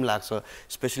त्यसलाई टाइम लाग्छ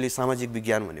स्पेसली सामाजिक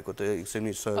विज्ञान भनेको त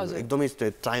एकदमै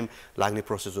टाइम लाग्ने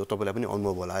प्रोसेस हो तपाईँलाई पनि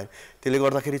अनुभव होला है त्यसले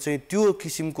गर्दाखेरि चाहिँ त्यो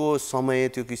किसिमको समय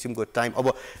त्यो किसिमको टाइम अब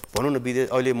भनौँ न विदेश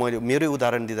अहिले मैले मेरै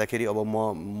उदाहरण दिँदाखेरि अब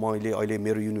मैले अहिले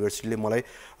मेरो युनिभर्सिटीले मलाई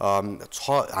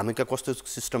हामी कहाँ कस्तो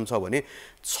सिस्टम छ भने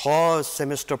 6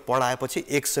 सेमेस्टर पढाएपछि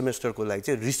 1 सेमेस्टरको लागि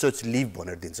चाहिँ रिसर्च लिभ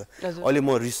भनेर दिन्छ अहिले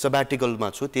म सब्याटिकलमा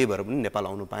छु त्यही भएर पनि नेपाल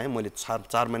आउनु पाएँ मैले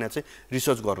 4 महिना चाहिँ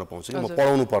रिसर्च गर्न पाउँछु कि म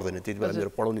पढाउनु पर्दैन त्यति बेला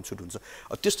मेरो पढाउने छुट हुन्छ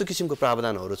त्यस्तो किसिमको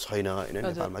प्रावधानहरू छैन होइन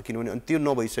नेपालमा किनभने अनि त्यो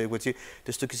नभइसकेपछि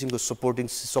त्यस्तो किसिमको सपोर्टिभ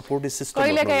सिस्टम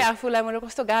कहिलेकाहीँ आफूलाई मैले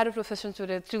कस्तो गाह्रो प्रोफेसन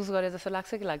चुज गरे जस्तो लाग्छ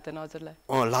कि लाग्दैन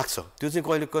हजुरलाई लाग्छ त्यो चाहिँ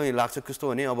कहिले कहीँ लाग्छ कस्तो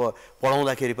भने अब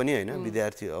पढाउँदाखेरि पनि होइन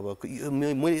विद्यार्थी अब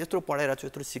मैले यत्रो पढाइरहेको छु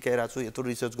यत्रो सिकाइरहेको छु यत्रो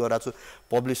रिसर्च गरिरहेको छु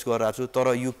पब्लिस गरिरहेको छु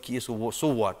तर यो के सो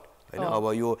वाट होइन अब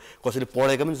यो कसैले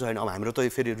पढेको पनि छैन अब हाम्रो त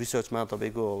फेरि रिसर्चमा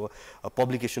तपाईँको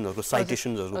पब्लिकेसनहरूको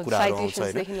साइटेसन्सहरूको कुराहरू आउँछ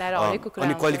होइन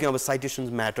अनि कहिलेकाहीँ अब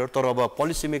साइटेसन्स म्याटर तर अब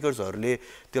पोलिसी मेकर्सहरूले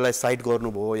त्यसलाई साइट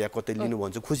गर्नुभयो या कतै लिनु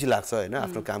भन्छ खुसी लाग्छ होइन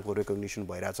आफ्नो कामको रेकग्निसन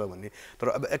भइरहेछ भन्ने तर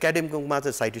अब एकाडेमिकमा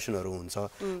चाहिँ साइटेसनहरू हुन्छ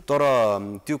तर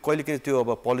त्यो कहिलेकाहीँ त्यो अब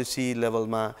पोलिसी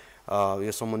लेभलमा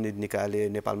यो सम्बन्धित निकायले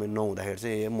नेपालमा नहुँदाखेरि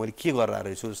चाहिँ मैले के गरेर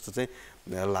रहेछु जस्तो चाहिँ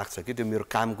लाग्छ कि त्यो मेरो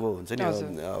कामको हुन्छ नि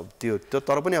त्यो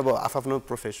तर पनि अब आफ्नो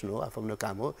प्रोफेसन हो आफ्नो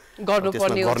काम हो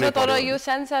गर्नुपर्ने हुन्छ तर यो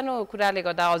सानो कुराले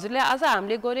गर्दा हजुरले आज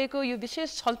हामीले गरेको यो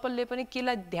विशेष छलफलले पनि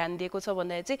केलाई ध्यान दिएको छ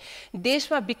भन्दाखेरि चाहिँ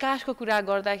देशमा विकासको कुरा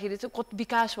गर्दाखेरि चाहिँ कति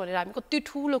विकास भनेर हामी कति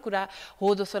ठुलो कुरा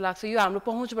हो जस्तो लाग्छ यो हाम्रो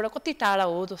पहुँचबाट कति टाढा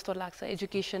हो जस्तो लाग्छ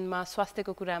एजुकेसनमा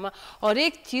स्वास्थ्यको कुरामा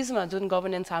हरेक चिजमा जुन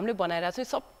गभर्नेन्स हामीले बनाइरहेको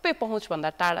छ सबै पहुँचभन्दा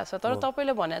टाढा छ तर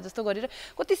तपाईँले भने जस्तो गरेर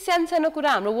कति सानो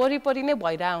कुरा हाम्रो वरिपरि नै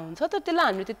भइरहेको हुन्छ त त्यसलाई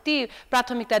हामीले त्यति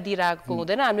प्राथमिकता दिइरहेको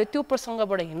हुँदैन हामीले त्यो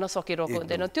प्रसङ्गबाट हिँड्न सकिरहेको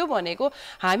हुँदैन त्यो भनेको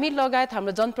हामी लगायत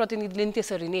हाम्रो जनप्रतिनिधिले नि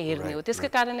त्यसरी नै हेर्ने हो त्यसकै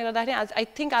कारणले गर्दाखेरि आई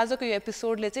थिङ्क आजको यो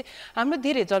एपिसोडले चाहिँ हाम्रो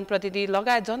धेरै जनप्रतिनिधि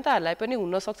लगायत जनताहरूलाई पनि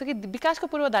हुनसक्छ कि विकासको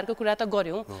पूर्वाधारको कुरा त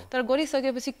गऱ्यौँ तर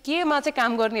गरिसकेपछि केमा चाहिँ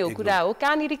काम गर्ने हो कुरा हो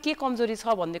कहाँनिर के कमजोरी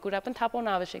छ भन्ने कुरा पनि थाहा पाउन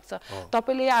आवश्यक छ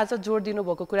तपाईँले आज जोड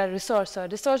दिनुभएको कुरा रिसर्च छ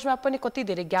रिसर्चमा पनि कति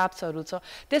धेरै ग्याप्सहरू छ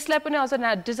त्यसलाई पनि अझ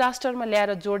डिजास्टरमा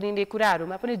ल्याएर जोडिने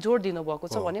कुराहरूमा पनि जोड दिनुभएको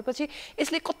छ भनेपछि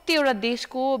यसले कतिवटा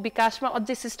देशको विकासमा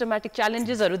अझै सिस्टमेटिक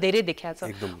च्यालेन्जेसहरू धेरै देखाएको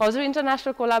छ हजुर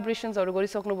इन्टरनेसनल कोलाबोरेसन्सहरू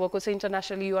गरिसक्नु भएको छ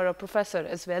international you are a professor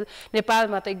as well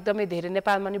नेपालमा त एकदमै धेरै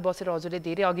नेपालमा नि बसेर हजुरले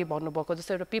धेरै अघि बढ्नुभएको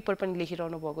जस्तो एउटा पेपर पनि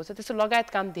लेखिरहनु भएको छ त्यसो लगायत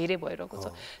काम धेरै भइरहेको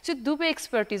छ सो दुवै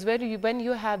expertise when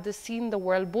you have the seen the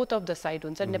world both of the side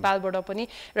हुन्छ नेपालबाट पनि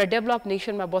एउटा डेभलप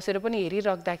नेसनमा बसेर पनि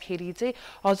हेरिराख्दाखेरि चाहिँ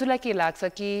हजुरलाई के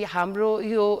लाग्छ कि हाम्रो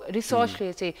यो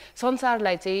रिसर्चले चाहिँ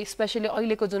संसारलाई चाहिँ स्पेसली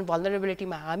अहिलेको जुन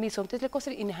भल्नरेबिलिटीमा हामी छौँ त्यसले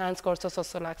कसरी इन्हान्स गर्छ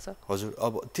जस्तो लाग्छ हजुर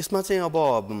अब त्यसमा चाहिँ अब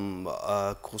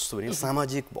कस्तो भने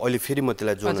सामाजिक अहिले फेरि म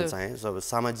त्यसलाई जोड्न चाहेँ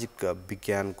सामाजिक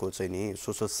विज्ञानको चाहिँ नि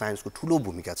सोसल साइन्सको ठुलो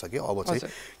भूमिका छ कि अब चाहिँ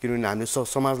किनभने हामीले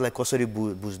समाजलाई कसरी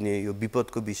बुझ्ने यो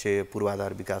विपदको विषय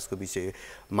पूर्वाधार विकासको विषय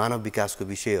मानव विकासको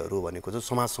विषयहरू भनेको चाहिँ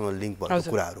समाजसँग लिङ्क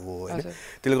भएको कुराहरू हो होइन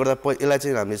त्यसले गर्दा यसलाई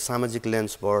चाहिँ हामीले सामाजिक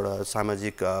लेन्सबाट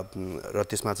सामाजिक र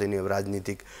त्यसमा चाहिँ नि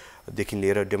राजनीतिकदेखि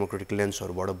लिएर डेमोक्रेटिक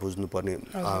लेन्सहरूबाट बुझ्नुपर्ने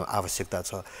आवश्यकता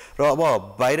छ र अब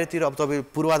बाहिरतिर अब तपाईँ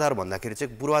पूर्वाधार भन्दाखेरि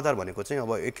चाहिँ पूर्वाधार भनेको चाहिँ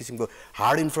अब एक किसिमको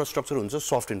हार्ड इन्फ्रास्ट्रक्चर हुन्छ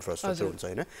सफ्ट इन्फ्रास्ट्रक्चर हुन्छ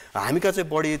होइन हामीका चाहिँ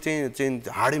बढी चाहिँ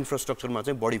हार्ड इन्फ्रास्ट्रक्चरमा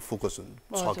चाहिँ बढी फोकस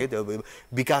छ कि त्यो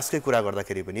विकासकै कुरा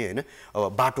गर्दाखेरि पनि होइन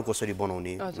अब बाटो कसरी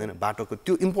बनाउने होइन बाटोको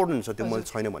त्यो इम्पोर्टेन्ट छ त्यो मैले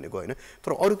छैन भनेको होइन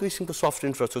तर अरू किसिमको सफ्ट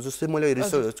इन्फ्रास्ट्रक्चर जस्तै मैले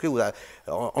रिसर्चकै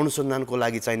अनुसन्धानको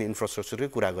लागि चाहिने इन्फ्रास्ट्रक्चरकै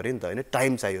कुरा गरेँ नि त होइन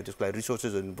टाइम चाहियो त्यसको लागि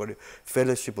रिसोर्सेस हुनु पऱ्यो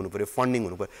फेलोसिप हुनु पऱ्यो फन्डिङ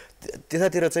हुनु पऱ्यो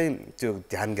त्यतातिर चाहिँ त्यो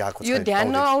ध्यान गएको यो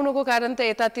ध्यान नआउनुको कारण त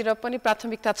यतातिर पनि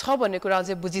प्राथमिकता छ भन्ने कुरा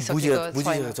अझै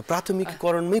बुझिसकेको छ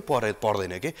प्राथमिकीकरणमै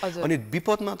पर्दैन कि अनि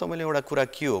विपदमा तपाईँले एउटा कुरा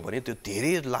के हो भने त्यो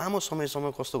धेरै लामो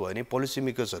समयसम्म कस्तो भयो भने पोलिसी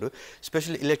मेकर्सहरू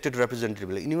स्पेसली इलेक्टेड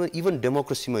रिप्रेजेन्टेटिभले इभन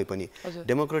डेमोक्रेसीमै पनि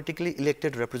डेमोक्रेटिकली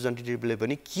इलेक्टेड रिप्रेजेन्टेटिभले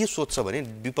पनि के सोध्छ भने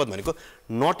विपद भनेको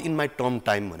not in my term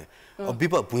time भने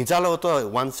विपद भुइँचालो त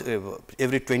वान्स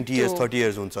एभ्री 20 years 30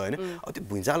 years हुन्छ होइन अब त्यो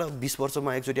भुइँचालो 20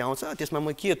 वर्षमा एकचोटि आउँछ त्यसमा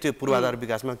म के त्यो पूर्वाधार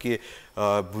विकासमा के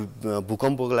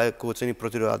भूकम्पको चाहिँ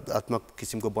प्रतिरोधात्मक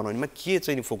किसिमको बनाउनेमा के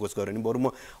चाहिँ फोकस गरेँ बरु म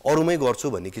अरूमै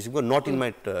गर्छु भन्ने किसिमको नट इन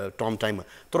माई टर्म टाइममा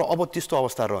तर अब त्यस्तो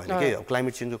अवस्था रहेन कि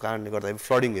क्लाइमेट चेन्जको कारणले गर्दाखेरि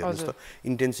फ्लडिङ हेर्नुहोस् त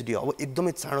इन्टेन्सिटी अब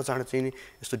एकदमै चाँडो चाहिँ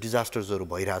यस्तो डिजास्टर्सहरू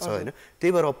भइरहेछ होइन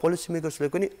त्यही भएर पोलिसी मेकर्सले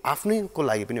पनि आफ्नैको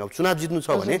लागि पनि अब चुनाव जित्नु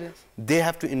छ भने they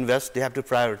have to invest they have to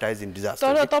prioritise in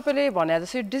disaster तर तपाईँले भने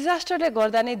जस्तै डिजास्टरले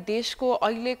गर्दा नै देशको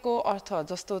अहिलेको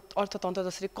अर्थतन्त्र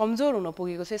जसरी कमजोर हुन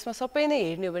पुगेको छ यसमा सबै नै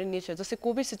हेर्ने हो भने नेचर जस्तै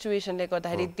कोभिड सिचुएसनले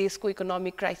गर्दाखेरि देशको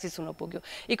इकोनोमिक क्राइसिस हुन पुग्यो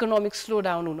इकोनोमिक स्लो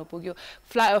डाउन हुन पुग्यो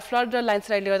फ्लड र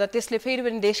ल्यान्डस्लाइडले गर्दा त्यसले फेरि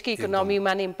पनि देशकै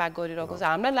इकोनोमीमा नै इम्प्याक्ट गरिरहेको छ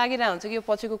हामीलाई लागिरहेको हुन्छ कि यो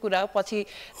पछिको कुरा हो पछि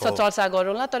चर्चा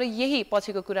गरौँला तर यही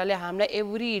पछिको कुराले हामीलाई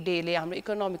एभ्री डेले हाम्रो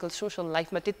इकोनोमिकल सोसल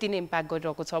लाइफमा त्यति नै इम्प्याक्ट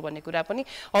गरिरहेको छ भन्ने कुरा पनि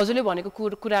हजुरले भनेको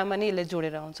कुरामा नै यसले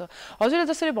जोडेर आउँछ हजुरले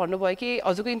जसरी भन्नुभयो कि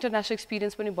हजुरको इन्टरनेसनल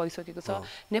एक्सपिरियन्स पनि भइसकेको छ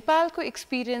नेपालको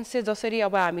एक्सपिरियन्स चाहिँ जसरी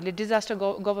अब हामीले डिजास्टर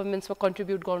गभर्मेन्ट्समा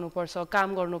कन्ट्रिब्युट गर्नुपर्छ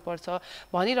काम गर्नुपर्छ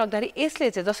भनिराख्दाखेरि यसले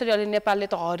चाहिँ जसरी अहिले नेपालले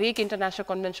त हरेक इन्टरनेसनल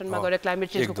कन्भेन्सनमा गएर क्लाइमेट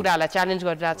चेन्जको कुराहरूलाई च्यालेन्ज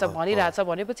गरिरहेछ भनिरहेछ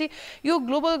भनेपछि यो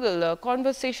ग्लोबल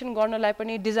कन्भर्सेसन गर्नलाई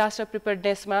पनि डिजास्टर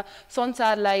प्रिपेयर्डनेसमा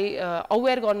संसारलाई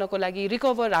अवेर गर्नको लागि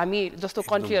रिकभर हामी जस्तो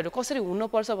कन्ट्रीहरू कसरी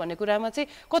हुनुपर्छ भन्ने कुरामा चाहिँ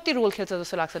कति रोल खेल्छ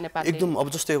जस्तो लाग्छ नेपालले एकदम अब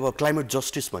जस्तै अब क्लाइमेट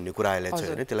जस्टिस भन्ने कुरा आइरहेको छ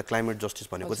होइन त्यसलाई क्लाइमेट जस्टिस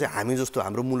भनेको चाहिँ हामी जस्तो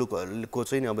हाम्रो मुलुकको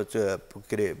चाहिँ अब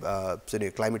के अरे चाहिँ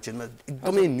क्लाइमेट चेन्जमा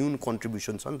एकदमै न्यून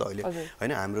कन्ट्रिब्युसन छ नि त अहिले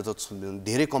होइन हाम्रो त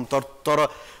धेरै कम तर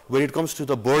when it comes to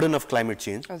the burden of climate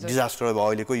change disaster अब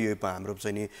अहिलेको यो हाम्रो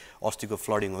चाहिँ नि अस्तिको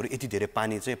फ्लडिङहरू यति धेरै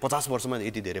पानी चाहिँ 50 वर्षमा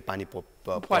यति धेरै पानी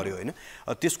पर्यो होइन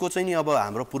त्यसको चाहिँ नि अब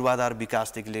हाम्रो पूर्वाधार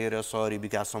विकासदेखि लिएर सहरी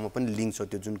विकाससम्म पनि लिङ्क छ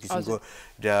त्यो जुन किसिमको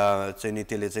चाहिँ नि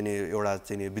त्यसले चाहिँ नि एउटा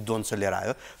चाहिँ नि विध्वंस लिएर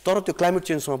आयो तर त्यो क्लाइमेट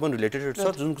चेन्जसँग पनि रिलेटेड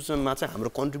छ जुन किसिममा चाहिँ हाम्रो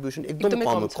कन्ट्रिब्युसन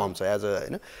एकदम कम छ एज अ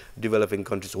होइन डेभलपिङ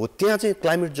कन्ट्रिज हो त्यहाँ चाहिँ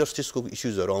क्लाइमेट जस्टिसको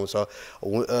इस्युजहरू आउँछ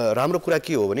राम्रो कुरा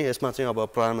के हो भने यसमा चाहिँ अब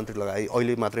प्रधानमन्त्री लगाए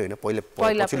अहिले मात्रै होइन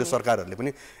पछिल्लो सरकारहरूले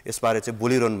पनि यसबारे चाहिँ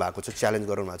बोलिरहनु भएको छ च्यालेन्ज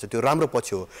गरिरहनु भएको छ त्यो राम्रो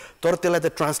पछि हो तर त्यसलाई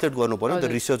त ट्रान्सलेट गर्नु पर्यो नि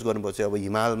त रिसर्च गर्नुपर्छ अब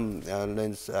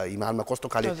हिमालमा कस्तो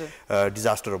खाले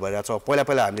डिजास्टर भइरहेको छ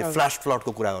पहिला हामीले फ्ल्यास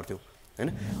फ्लडको कुरा गर्थ्यौँ हैन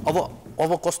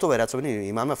अब कस्तो भइरहेछ भने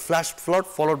हिमालमा flash flood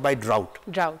followed by drought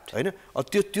हैन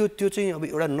त्यो चाहिँ अब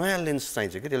एउटा नयाँ लेन्स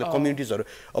चाहिन्छ कि त्यसलाई कम्युनिटिजहरू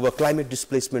अब क्लाइमेट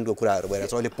डिस्प्लेसमेन्टको कुराहरू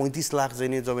भइरहेछ अहिले 35 लाख चाहिँ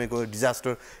नि तपाईँको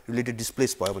डिजास्टर रिलेटेड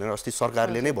डिस्प्लेस भयो भनेर अस्ति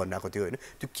सरकारले नै भनिरहेको थियो हैन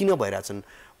त्यो किन भइरहेछ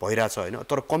हैन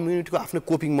तर कम्युनिटीको आफ्नो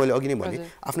कोपिङ मैले अघि नै भने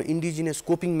आफ्नो इन्डिजिनियस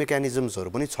कोपिङ मेकानिजम्सहरू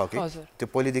पनि छ कि त्यो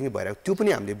पहिलेदेखि भइरहेको त्यो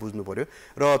पनि हामीले बुझ्नु पर्यो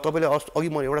र तपाईँले अघि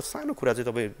मैले एउटा सानो कुरा चाहिँ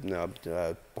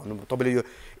तपाईँले यो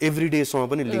एभ्रिडेसँग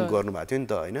पनि लिङ्क गर्नुभएको थियो नि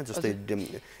त हैन जस्तै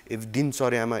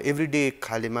दिनचर्यामा एभ्रिडे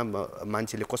खालेमा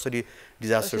मान्छेले कसरी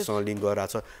डिजास्टरसँग लिङ्क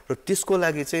गरिरहेछ र त्यसको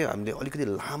लागि चाहिँ हामीले अलिकति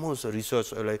लामो रिसर्च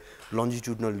एउटा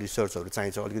लन्जिट्युडनल रिसर्चहरू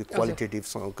चाहिन्छ अलिकति क्वालिटेटिभ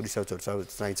रिसर्चहरू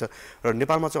चाहिन्छ र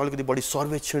नेपालमा चाहिँ अलिकति बढी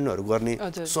सर्वेक्षणहरू गर्ने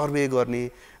सर्वे गर्ने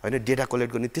हैन डेटा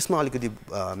कलेक्ट गर्ने त्यसमा अलिकति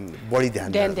बढी ध्यान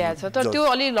दिएको छ तर त्यो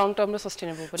अलि लङ टर्म र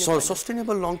सस्टेनेबल पनि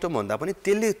सस्टेनेबल लङ टर्म भन्दा पनि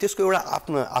त्यसको एउटा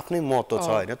आफ्नै महत्त्व छ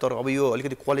हैन तर अब यो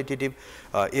अलिकति क्वालिटेटिभ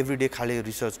एभ्रिडे खाले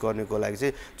रिसर्च गर्नको लागि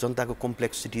चाहिँ जनताको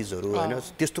कम्प्लेक्सिटिजहरू हैन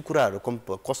त्यस्तो कुराहरू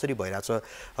कसरी भइरहेछ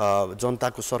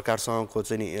जनताको सरकारसँगको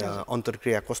चाहिँ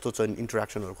अन्तर्क्रिया कस्तो छ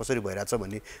इन्टरेक्सनहरू कसरी भइरहेछ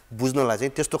भन्ने बुझ्नलाई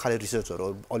चाहिँ त्यस्तो खाले रिसर्चहरू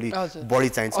अलि बढी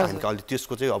चाहिन्छ हामीलाई अलि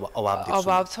त्यसको चाहिँ अब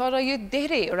अभाव छ र यो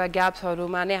धेरै एउटा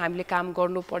ग्याप्सहरूमा नै हामीले काम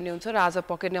गर्नुपर्ने हुन्छ र आज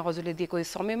पक्कै नै हजुरले दिएको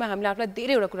समयमा हामीले आफूलाई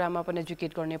धेरैवटा कुरामा पनि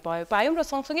एजुकेट गर्ने पायौँ र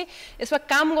सँगसँगै यसमा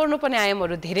काम गर्नुपर्ने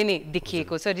आयामहरू धेरै नै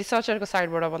देखिएको छ रिसर्चरको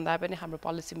साइडबाट भन्दा पनि हाम्रो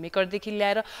पोलिसी मेकरदेखि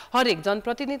ल्याएर हरेक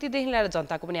जनप्रतिनिधिदेखि ल्याएर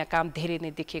जनताको पनि यहाँ काम धेरै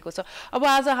नै देखिएको छ अब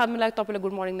आज हामीलाई तपाईँले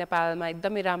गुड मर्निङ नेपालमा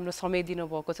एकदमै राम्रो समय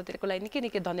दिनुभएको छ त्यसको लागि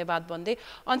निकै धन्यवाद भन्दै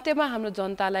अन्त्यमा हाम्रो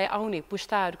जनतालाई आउने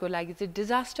पुस्ताहरूको लागि चाहिँ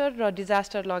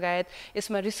डिजास्टर लगायत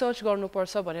यसमा रिसर्च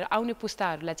गर्नुपर्छ भनेर आउने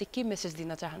पुस्ताहरूलाई चाहिँ के मेसेज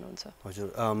दिन चाहनुहुन्छ हजुर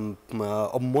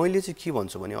अब मैले चाहिँ के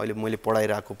भन्छु भने अहिले मैले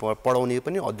पढाइरहेको पढाउने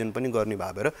पनि अध्ययन पनि गर्ने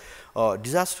भएर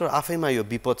डिजास्टर आफैमा यो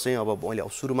विपद चाहिँ अब मैले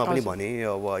सुरुमा पनि भने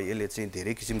अब यसले चाहिँ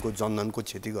धेरै किसिमको जनधनको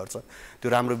क्षति गर्छ त्यो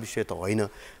राम्रो विषय त होइन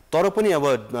तर पनि अब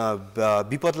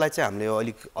विपदलाई चाहिँ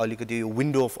हामीले अलिकति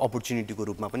विन्डो अफ अपर्च्युनिटीको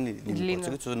रूपमा पनि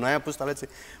लिनुपर्छ कि नयाँ पुस्तालाई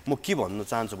चाहिँ म के भन्न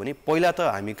चाहन्छु भने पहिला त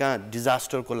हामी कहाँ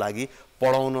डिजास्टरको लागि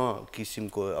पढाउन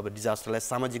किसिमको अब डिजास्टरलाई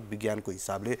सामाजिक विज्ञानको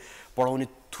हिसाबले पढाउने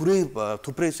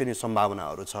थुप्रै चाहिँ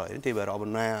सम्भावनाहरू छ हैन त्यही भएर अब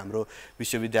नयाँ हाम्रो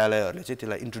विश्वविद्यालयहरूले चाहिँ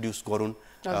त्यसलाई इन्ट्रोड्युस गरून्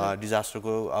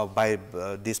डिजास्टरको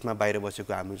देशमा बाहिर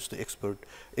बसेको हामी जस्तो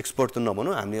एक्सपर्ट त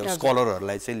नभनौँ हामी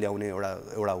स्कलरहरूलाई चाहिँ ल्याउने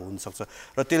एउटा हुनसक्छ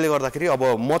र त्यसले गर्दाखेरि अब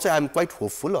म चाहिँ आइएम क्वाइट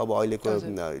होपफुल अब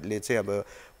अहिलेकोले चाहिँ अब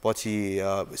पछि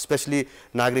स्पेसली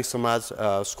नागरिक समाज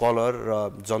स्कलर र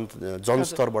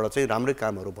जनस्तरबाट चाहिँ राम्रै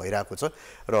कामहरू भइरहेको छ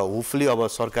र होपफुली अब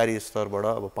सरकारी स्तरबाट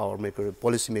अब पावर मेकर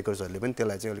पोलिसी मेकर्सहरूले पनि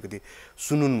त्यसलाई चाहिँ अलिकति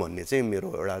सुनुन् भन्ने चाहिँ मेरो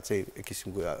एउटा चाहिँ एक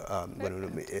किसिमको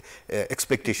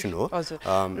एक्सपेक्टेसन हो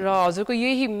र हजुरको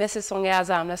यही मेसेजसँगै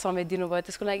आज हामीलाई समय दिनुभयो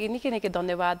त्यसको लागि निकै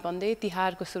धन्यवाद भन्दै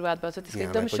तिहारको सुरुवात भएको छ त्यसको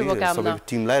एकदम शुभकामना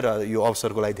टिमलाई र यो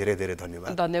अवसरको लागि धेरै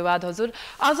धन्यवाद हजुर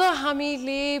आज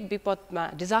हामीले विपदमा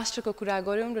डिजास्टरको कुरा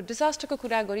गर्यौं र डिजास्टरको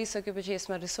कुरा गरिसकेपछि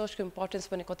यसमा रिसर्चको इम्पोर्टेन्स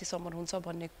पनि कतिसम्म हुन्छ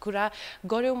भन्ने कुरा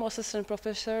गर्यौं assistant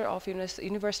professor of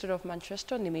university of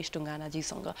Manchester निमेश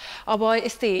ढुङ्गानाजीसँग अब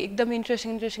यस्तै एकदम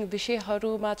इन्ट्रेस्टिङ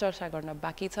विषयहरूमा चर्चा गर्न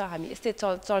बाँकी छ हामी यस्तै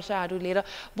चर्चाहरू लिएर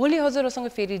भोलि हजुरहरूसँग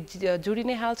फेरि जोडि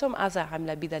नै हाल्छौँ आज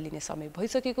हामीलाई बिदा लिने समय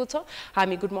भइसकेको छ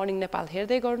हामी गुड मर्निङ नेपाल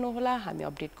हेर्दै गर्नुहोला हामी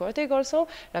अपडेट गर्दै गर्छौँ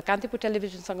र कान्तिपुर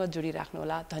टेलिभिजनसँग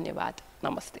जोडिराख्नुहोला धन्यवाद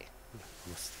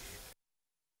नमस्ते